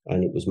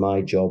 And it was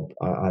my job.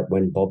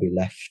 When Bobby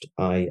left,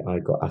 I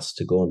got asked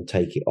to go and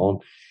take it on.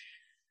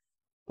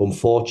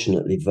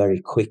 Unfortunately,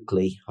 very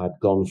quickly, I'd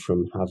gone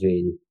from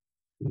having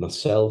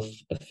myself,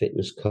 a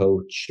fitness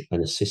coach,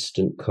 an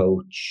assistant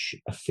coach,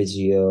 a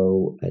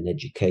physio, an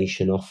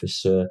education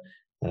officer,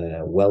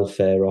 a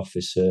welfare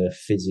officer,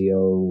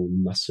 physio,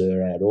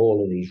 masseur. I had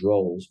all of these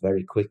roles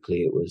very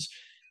quickly. It was,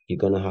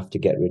 you're going to have to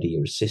get rid of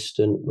your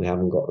assistant. We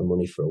haven't got the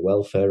money for a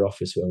welfare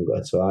officer.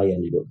 So I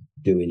ended up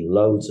doing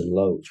loads and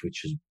loads,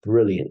 which was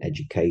brilliant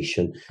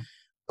education,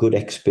 good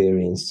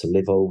experience to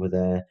live over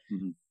there.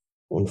 Mm-hmm.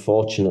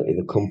 Unfortunately,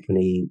 the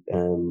company,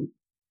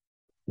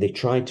 they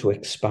tried to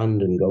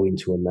expand and go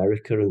into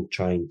America and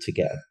trying to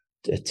get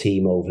a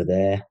team over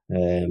there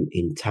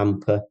in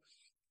Tampa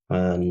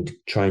and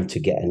trying to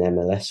get an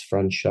MLS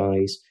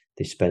franchise.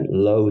 They spent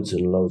loads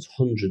and loads,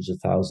 hundreds of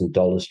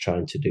 $1,000s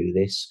trying to do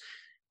this.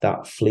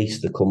 That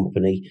fleeced the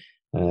company.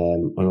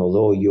 And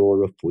although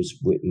Europe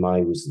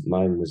mine was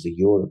the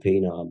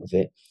European arm of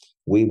it,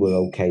 we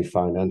were okay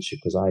financially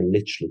because I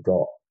literally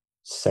got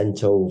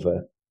sent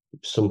over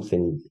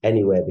something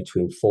anywhere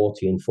between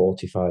 40 and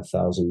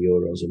 45,000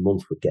 euros a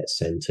month would get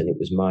sent, and it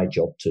was my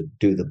job to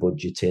do the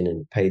budgeting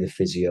and pay the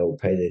physio,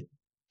 pay the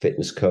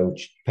fitness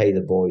coach, pay the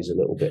boys a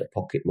little bit of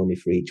pocket money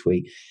for each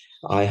week.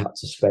 I had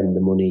to spend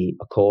the money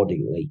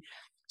accordingly.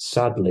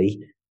 Sadly,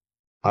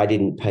 I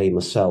didn't pay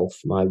myself.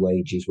 My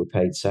wages were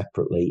paid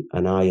separately,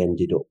 and I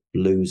ended up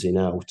losing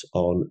out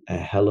on a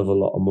hell of a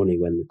lot of money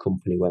when the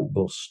company went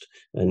bust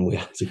and we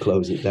had to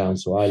close it down.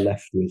 So I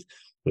left with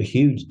a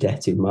huge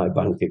debt in my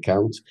bank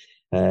account,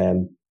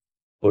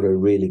 but a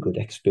really good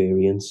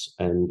experience.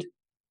 And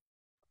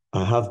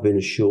I have been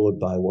assured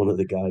by one of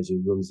the guys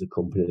who runs the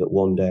company that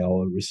one day I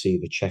will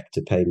receive a check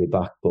to pay me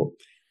back, but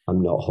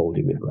I'm not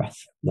holding my breath.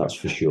 That's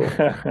for sure.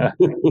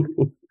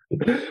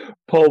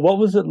 Paul, what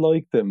was it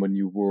like then when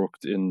you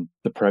worked in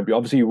the Premier?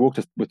 Obviously, you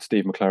worked with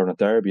Steve McLaren at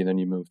Derby, and then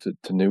you moved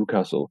to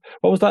Newcastle.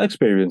 What was that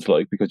experience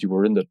like? Because you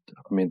were in the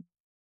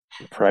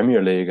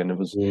Premier League, and it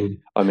was.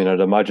 I'd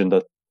imagine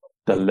that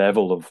the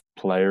level of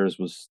players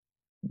was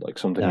like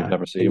something you've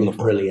never seen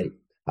before. Brilliant.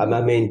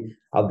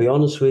 I'll be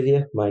honest with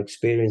you. My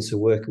experience of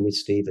working with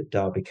Steve at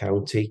Derby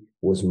County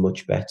was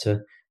much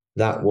better.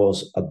 That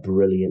was a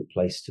brilliant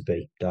place to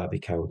be, Derby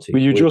County.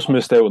 But you just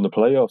missed out on the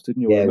playoffs,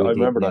 didn't you? Yeah, I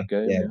remember that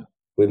game. Yeah.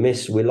 We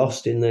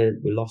lost in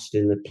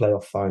the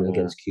playoff final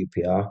against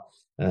QPR.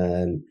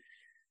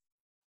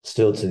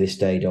 Still to this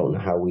day, don't know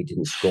how we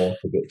didn't score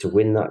to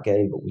win that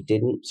game, but we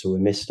didn't, so we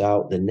missed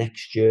out. The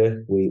next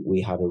year,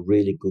 we had a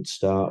really good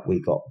start. We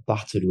got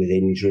battered with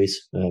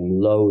injuries,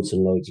 loads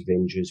and loads of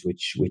injuries,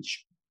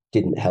 which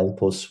didn't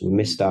help us. We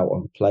missed out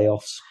on the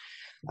playoffs,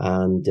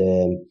 and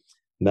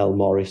Mel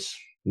Morris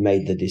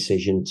made the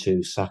decision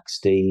to sack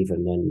Steve,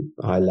 and then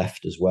I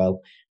left as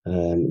well.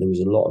 There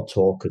was a lot of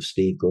talk of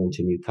Steve going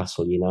to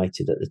Newcastle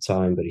United at the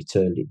time, but he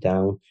turned it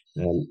down.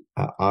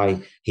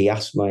 He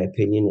asked my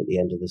opinion at the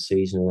end of the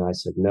season, and I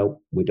said, no,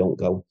 we don't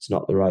go. It's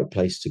not the right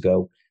place to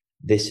go.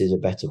 This is a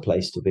better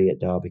place to be at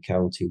Derby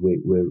County.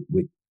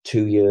 We're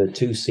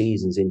 2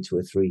 seasons into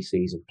a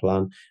 3-season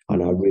plan,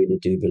 and I really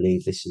do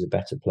believe this is a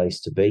better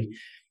place to be.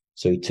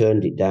 So he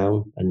turned it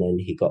down, and then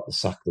he got the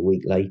sack the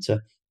week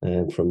later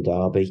from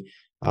Derby.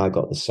 I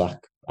got the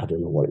sack, I don't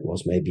know what it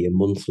was, maybe a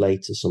month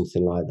later,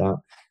 something like that.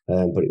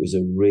 But it was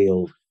a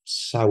real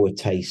sour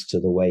taste to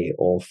the way it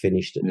all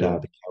finished at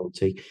Derby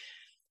County.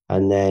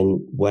 And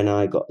then when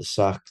I got the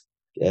sack,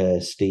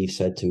 Steve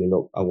said to me,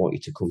 look, I want you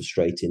to come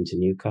straight into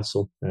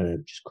Newcastle.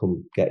 Just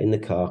come, get in the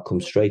car, come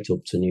straight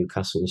up to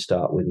Newcastle and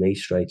start with me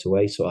straight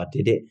away. So I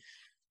did it.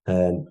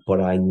 But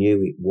I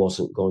knew it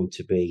wasn't going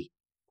to be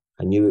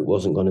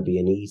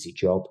an easy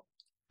job.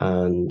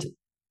 And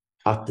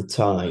at the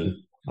time,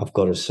 I've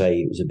got to say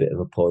it was a bit of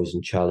a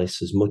poison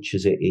chalice. As much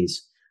as it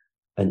is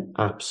an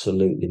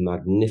absolutely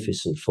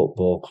magnificent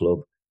football club,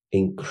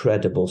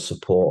 incredible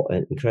support,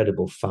 an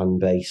incredible fan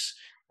base.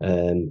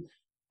 And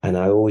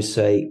I always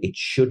say it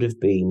should have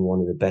been one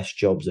of the best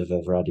jobs I've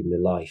ever had in my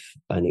life.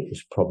 And it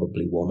was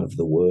probably one of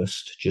the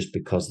worst, just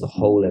because the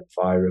whole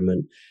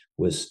environment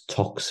was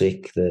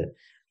toxic. The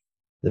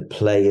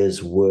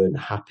players weren't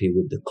happy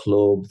with the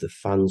club. The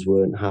fans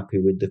weren't happy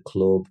with the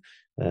club.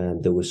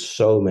 There were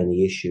so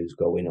many issues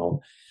going on.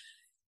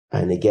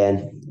 And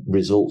again,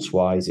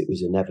 results-wise, it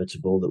was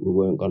inevitable that we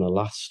weren't going to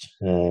last.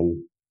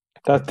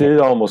 That did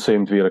almost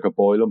seem to be like a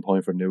boiling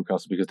point for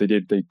Newcastle, because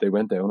they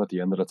went down at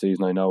the end of that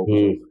season. I know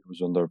it was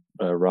under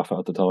Rafa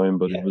at the time,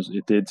 but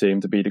it did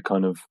seem to be the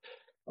kind of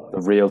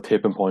the real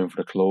tipping point for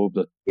the club,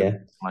 that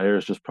the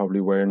players just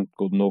probably weren't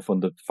good enough,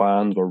 and the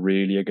fans were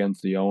really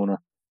against the owner.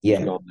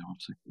 Yeah,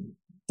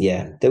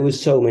 there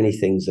was so many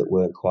things that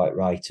weren't quite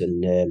right,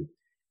 and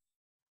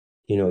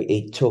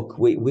it took.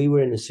 We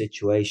were in a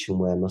situation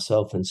where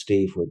myself and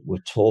Steve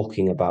were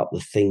talking about the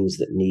things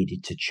that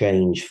needed to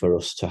change for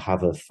us to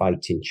have a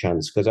fighting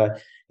chance. Because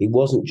it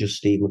wasn't just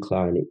Steve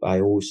McLaren. I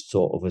always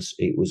thought of us.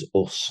 It was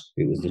us.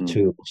 It was the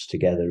two of us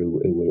together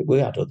who we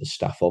had other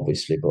staff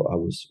obviously, but I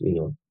always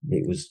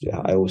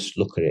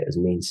look at it as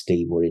me and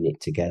Steve were in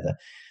it together.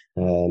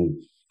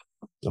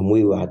 And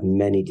we had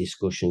many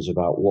discussions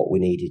about what we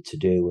needed to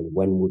do and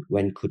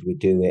when could we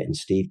do it. And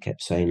Steve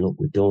kept saying, "Look,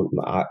 we don't."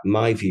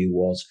 My view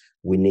was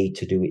we need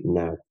to do it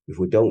now. If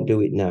we don't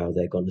do it now,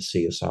 they're going to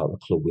see us out of the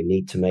club. We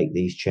need to make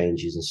these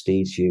changes. And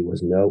Steve's view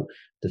was, no.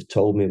 They've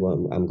told me,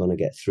 well, I'm going to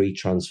get 3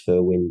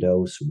 transfer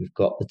windows. So we've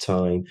got the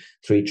time.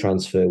 3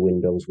 transfer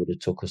windows would have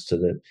took us to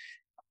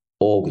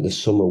the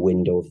summer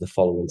window of the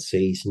following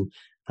season.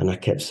 And I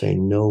kept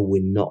saying, no,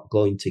 we're not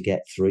going to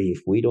get 3.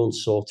 If we don't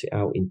sort it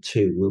out in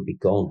 2, we'll be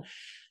gone.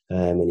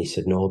 And he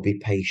said, no, be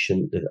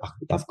patient.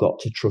 I've got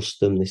to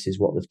trust them. This is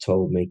what they've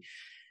told me.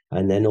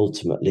 And then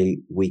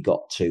ultimately we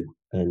got 2,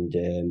 and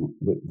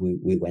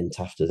we went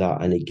after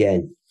that. And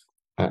again,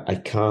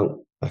 I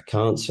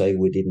can't say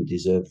we didn't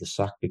deserve the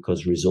sack,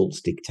 because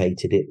results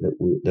dictated it,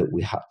 that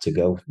we had to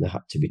go. There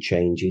had to be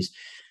changes.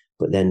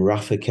 But then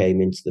Rafa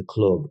came into the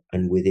club,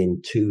 and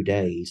within 2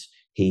 days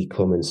he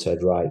come and said,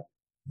 right,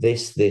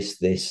 this,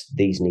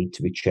 these need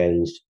to be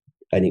changed,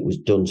 and it was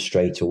done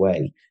straight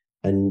away.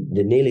 And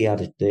they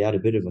had a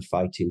bit of a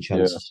fighting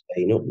chance of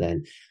staying up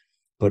then,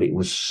 but it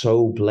was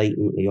so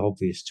blatantly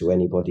obvious to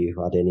anybody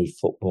who had any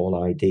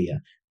football idea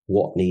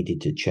what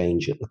needed to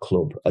change at the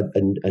club.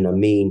 And I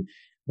mean,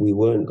 we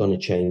weren't going to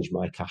change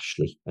Mike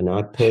Ashley, and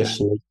I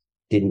personally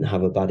didn't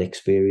have a bad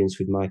experience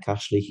with Mike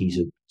Ashley. He's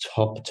a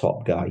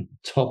top guy.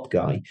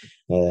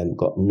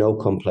 Got no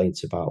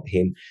complaints about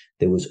him.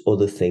 There was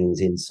other things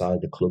inside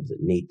the club that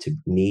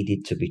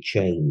needed to be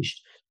changed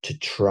to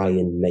try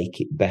and make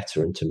it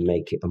better and to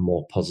make it a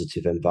more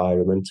positive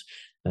environment.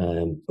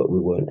 But we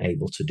weren't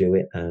able to do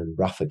it.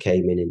 Rafa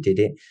came in and did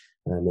it.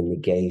 And they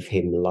gave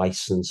him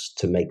license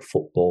to make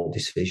football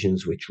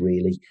decisions, which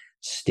really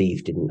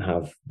Steve didn't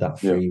have that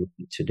free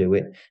to do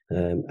it.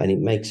 And it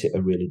makes it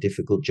a really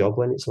difficult job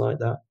when it's like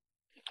that.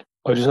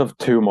 I just have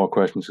 2 more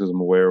questions, because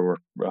I'm aware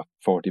we're at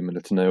 40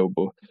 minutes now.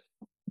 But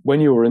when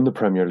you were in the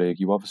Premier League,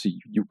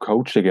 you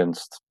coached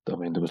against, I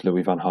mean, there was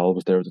Louis van Gaal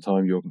was there at the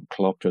time, Jurgen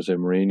Klopp, Jose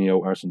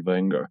Mourinho, Arsene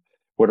Wenger.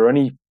 Were there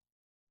any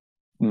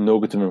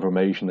nuggets of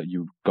information that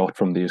you got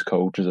from these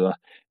coaches, that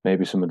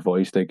maybe some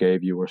advice they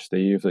gave you or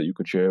Steve that you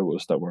could share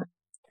with us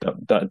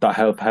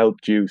that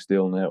helped you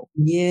still now?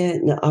 Yeah,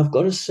 no, I've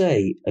got to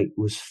say it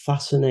was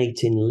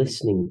fascinating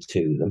listening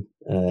to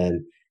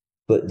them,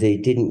 but they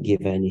didn't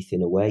give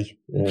anything away.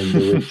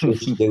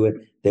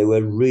 They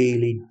were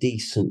really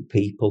decent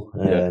people.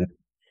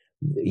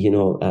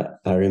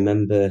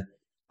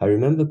 I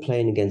remember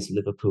playing against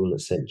Liverpool at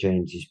St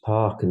James's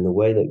Park, and the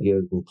way that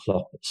Jurgen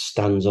Klopp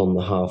stands on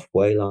the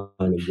halfway line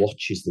and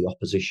watches the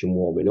opposition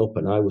warming up,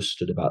 and I was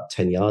stood about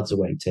 10 yards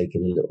away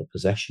taking a little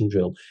possession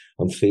drill.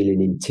 I'm feeling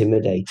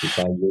intimidated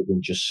by Jurgen,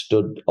 just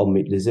stood on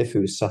me as if he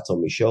was sat on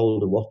my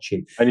shoulder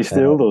watching. And he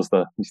still does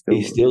that.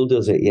 He still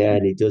does it, yeah,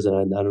 and he does it,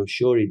 and I'm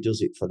sure he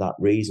does it for that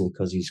reason,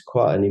 because he's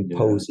quite an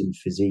imposing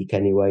physique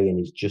anyway, and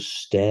he just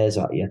stares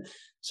at you.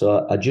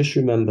 So I just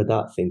remember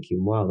that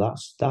thinking, wow,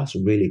 that's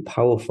really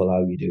powerful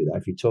how you do that.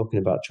 If you're talking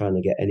about trying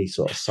to get any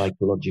sort of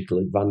psychological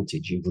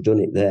advantage, you've done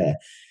it there.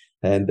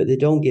 But they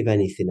don't give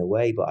anything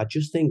away. But I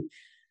just think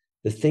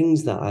the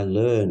things that I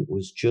learned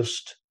was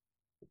just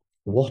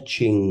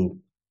watching,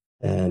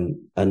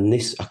 and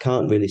this, I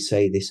can't really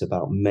say this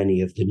about many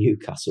of the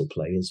Newcastle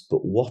players,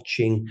 but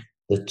watching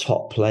the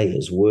top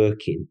players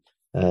working,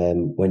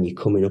 when you're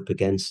coming up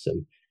against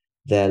them,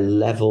 their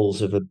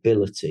levels of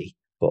ability,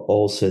 but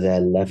also their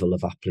level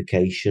of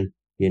application.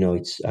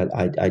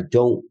 I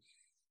don't.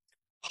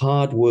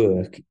 Hard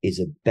work is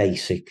a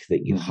basic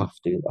that you have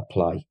to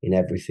apply in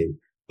everything,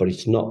 but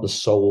it's not the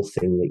sole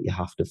thing that you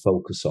have to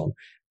focus on.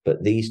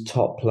 But these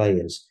top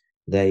players,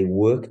 they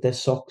work their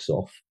socks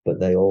off,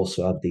 but they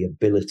also have the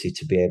ability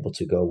to be able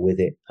to go with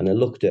it. And I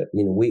looked at,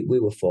 we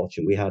were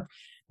fortunate. We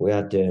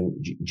had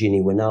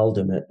Gini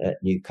Wijnaldum at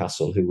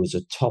Newcastle, who was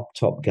a top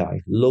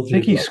guy. Lovely. I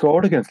think he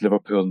scored against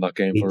Liverpool in that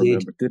game, if I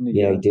remember, didn't he?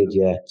 Yeah, he did,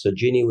 yeah. So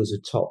Gini was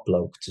a top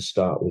bloke to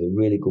start with, a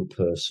really good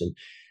person,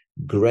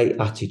 great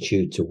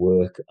attitude to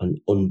work, and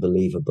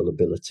unbelievable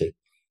ability.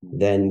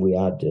 Then we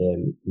had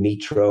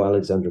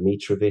Alexander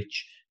Mitrovic,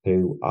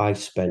 who I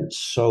spent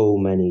so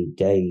many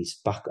days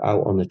back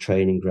out on the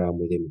training ground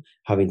with him,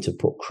 having to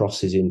put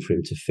crosses in for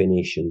him to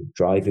finish and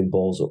driving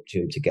balls up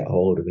to him to get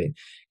hold of it.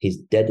 His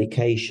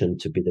dedication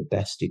to be the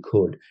best he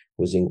could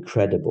was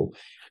incredible.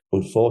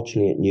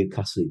 Unfortunately, at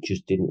Newcastle, it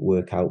just didn't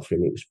work out for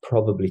him. It was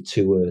probably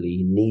too early.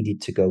 He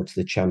needed to go to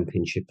the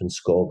Championship and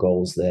score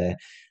goals there.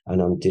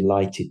 And I'm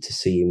delighted to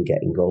see him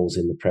getting goals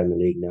in the Premier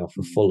League now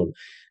for Fulham.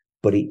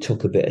 But it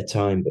took a bit of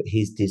time. But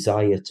his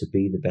desire to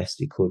be the best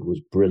he could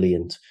was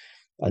brilliant.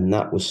 And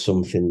that was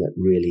something that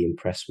really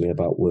impressed me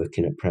about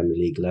working at Premier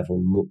League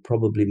level,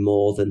 probably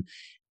more than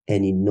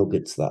any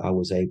nuggets that I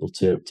was able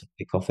to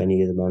pick off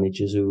any of the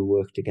managers who we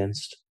worked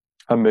against.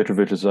 And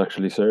Mitrovic is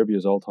actually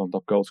Serbia's all-time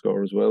top goal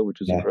scorer as well, which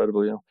is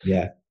incredible.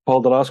 Yeah.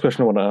 Paul, the last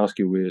question I want to ask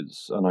you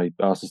is, and I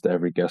ask this to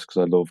every guest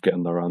because I love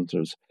getting their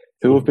answers,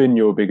 who have been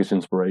your biggest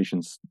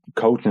inspirations,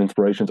 coaching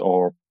inspirations,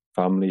 or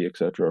family,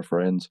 etc., or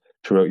friends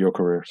throughout your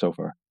career so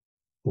far?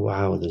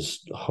 Wow,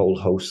 there's a whole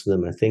host of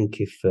them. I think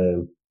if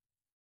to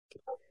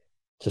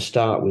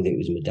start with, it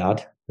was my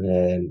dad.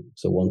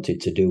 So I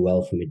wanted to do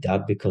well for my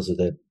dad because of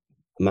the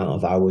amount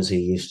of hours he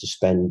used to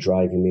spend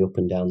driving me up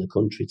and down the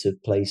country to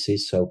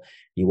places. So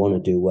you want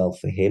to do well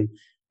for him.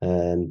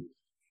 Um,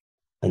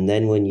 and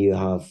then when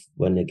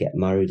they get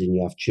married and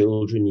you have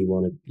children, you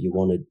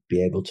want to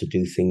be able to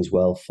do things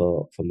well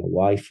for my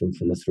wife and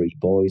for my three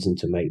boys and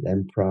to make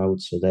them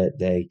proud. So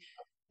that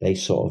they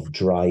sort of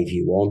drive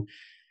you on.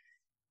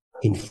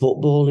 In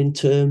footballing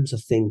terms, I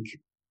think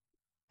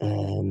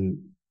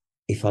um,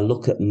 if I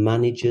look at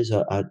managers,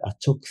 I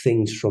took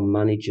things from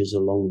managers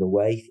along the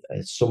way,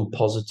 some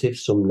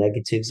positives, some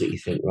negatives that you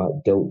think, right,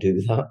 don't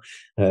do that.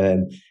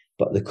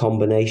 But the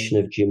combination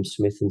of Jim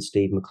Smith and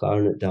Steve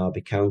McLaren at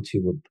Derby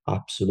County were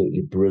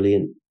absolutely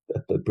brilliant,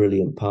 a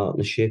brilliant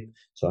partnership.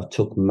 So I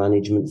took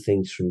management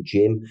things from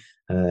Jim,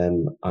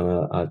 and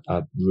I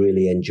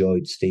really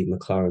enjoyed Steve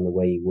McLaren, the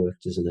way he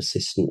worked as an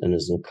assistant and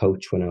as a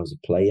coach when I was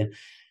a player.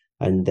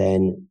 And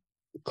then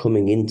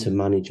coming into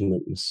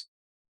management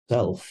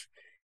myself,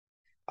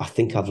 I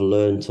think I've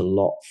learned a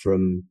lot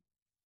from,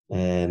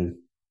 well,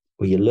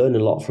 you learn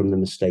a lot from the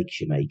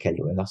mistakes you make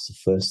anyway. That's the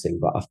first thing.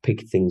 But I've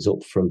picked things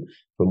up from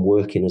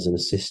working as an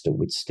assistant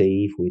with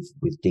Steve,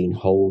 with Dean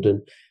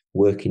Holden,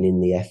 working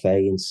in the FA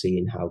and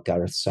seeing how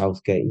Gareth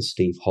Southgate and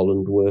Steve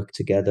Holland work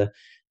together.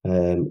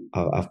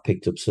 I've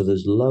picked up. So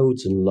there's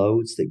loads and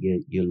loads that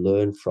you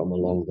learn from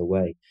along the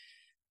way.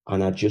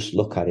 And I just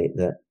look at it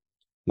that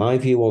my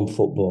view on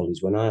football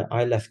is when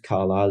I left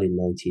Carlisle in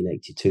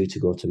 1982 to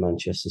go to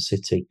Manchester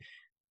City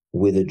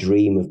with a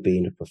dream of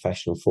being a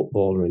professional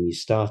footballer, and you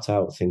start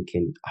out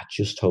thinking, I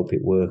just hope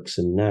it works.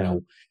 And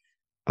now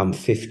I'm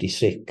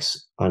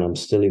 56 and I'm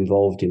still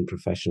involved in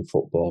professional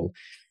football.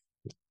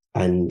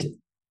 And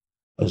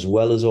as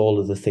well as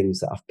all of the things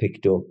that I've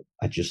picked up,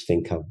 I just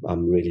think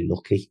I'm really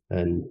lucky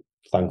and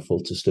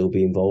thankful to still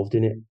be involved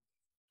in it.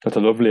 That's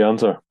a lovely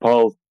answer.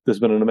 Paul, this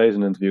has been an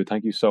amazing interview.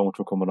 Thank you so much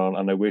for coming on.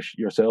 And I wish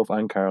yourself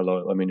and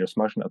Carlo, I mean, you're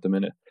smashing it at the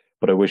minute,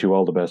 but I wish you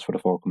all the best for the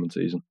forthcoming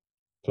season.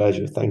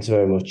 Pleasure. Thanks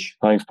very much.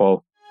 Thanks,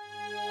 Paul.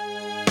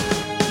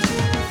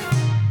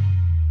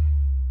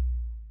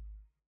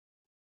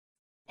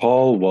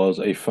 Paul was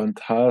a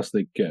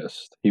fantastic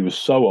guest. He was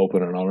so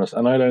open and honest,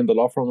 and I learned a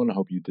lot from him, and I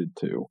hope you did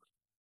too.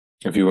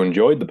 If you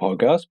enjoyed the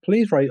podcast,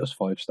 please rate us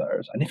 5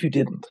 stars. And if you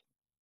didn't,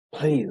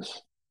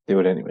 please do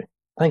it anyway.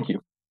 Thank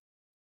you.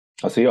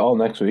 I'll see you all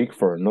next week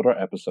for another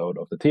episode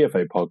of the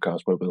TFA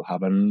podcast where we'll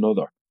have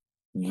another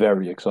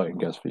very exciting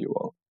guest for you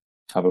all.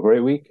 Have a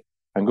great week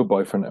and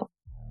goodbye for now.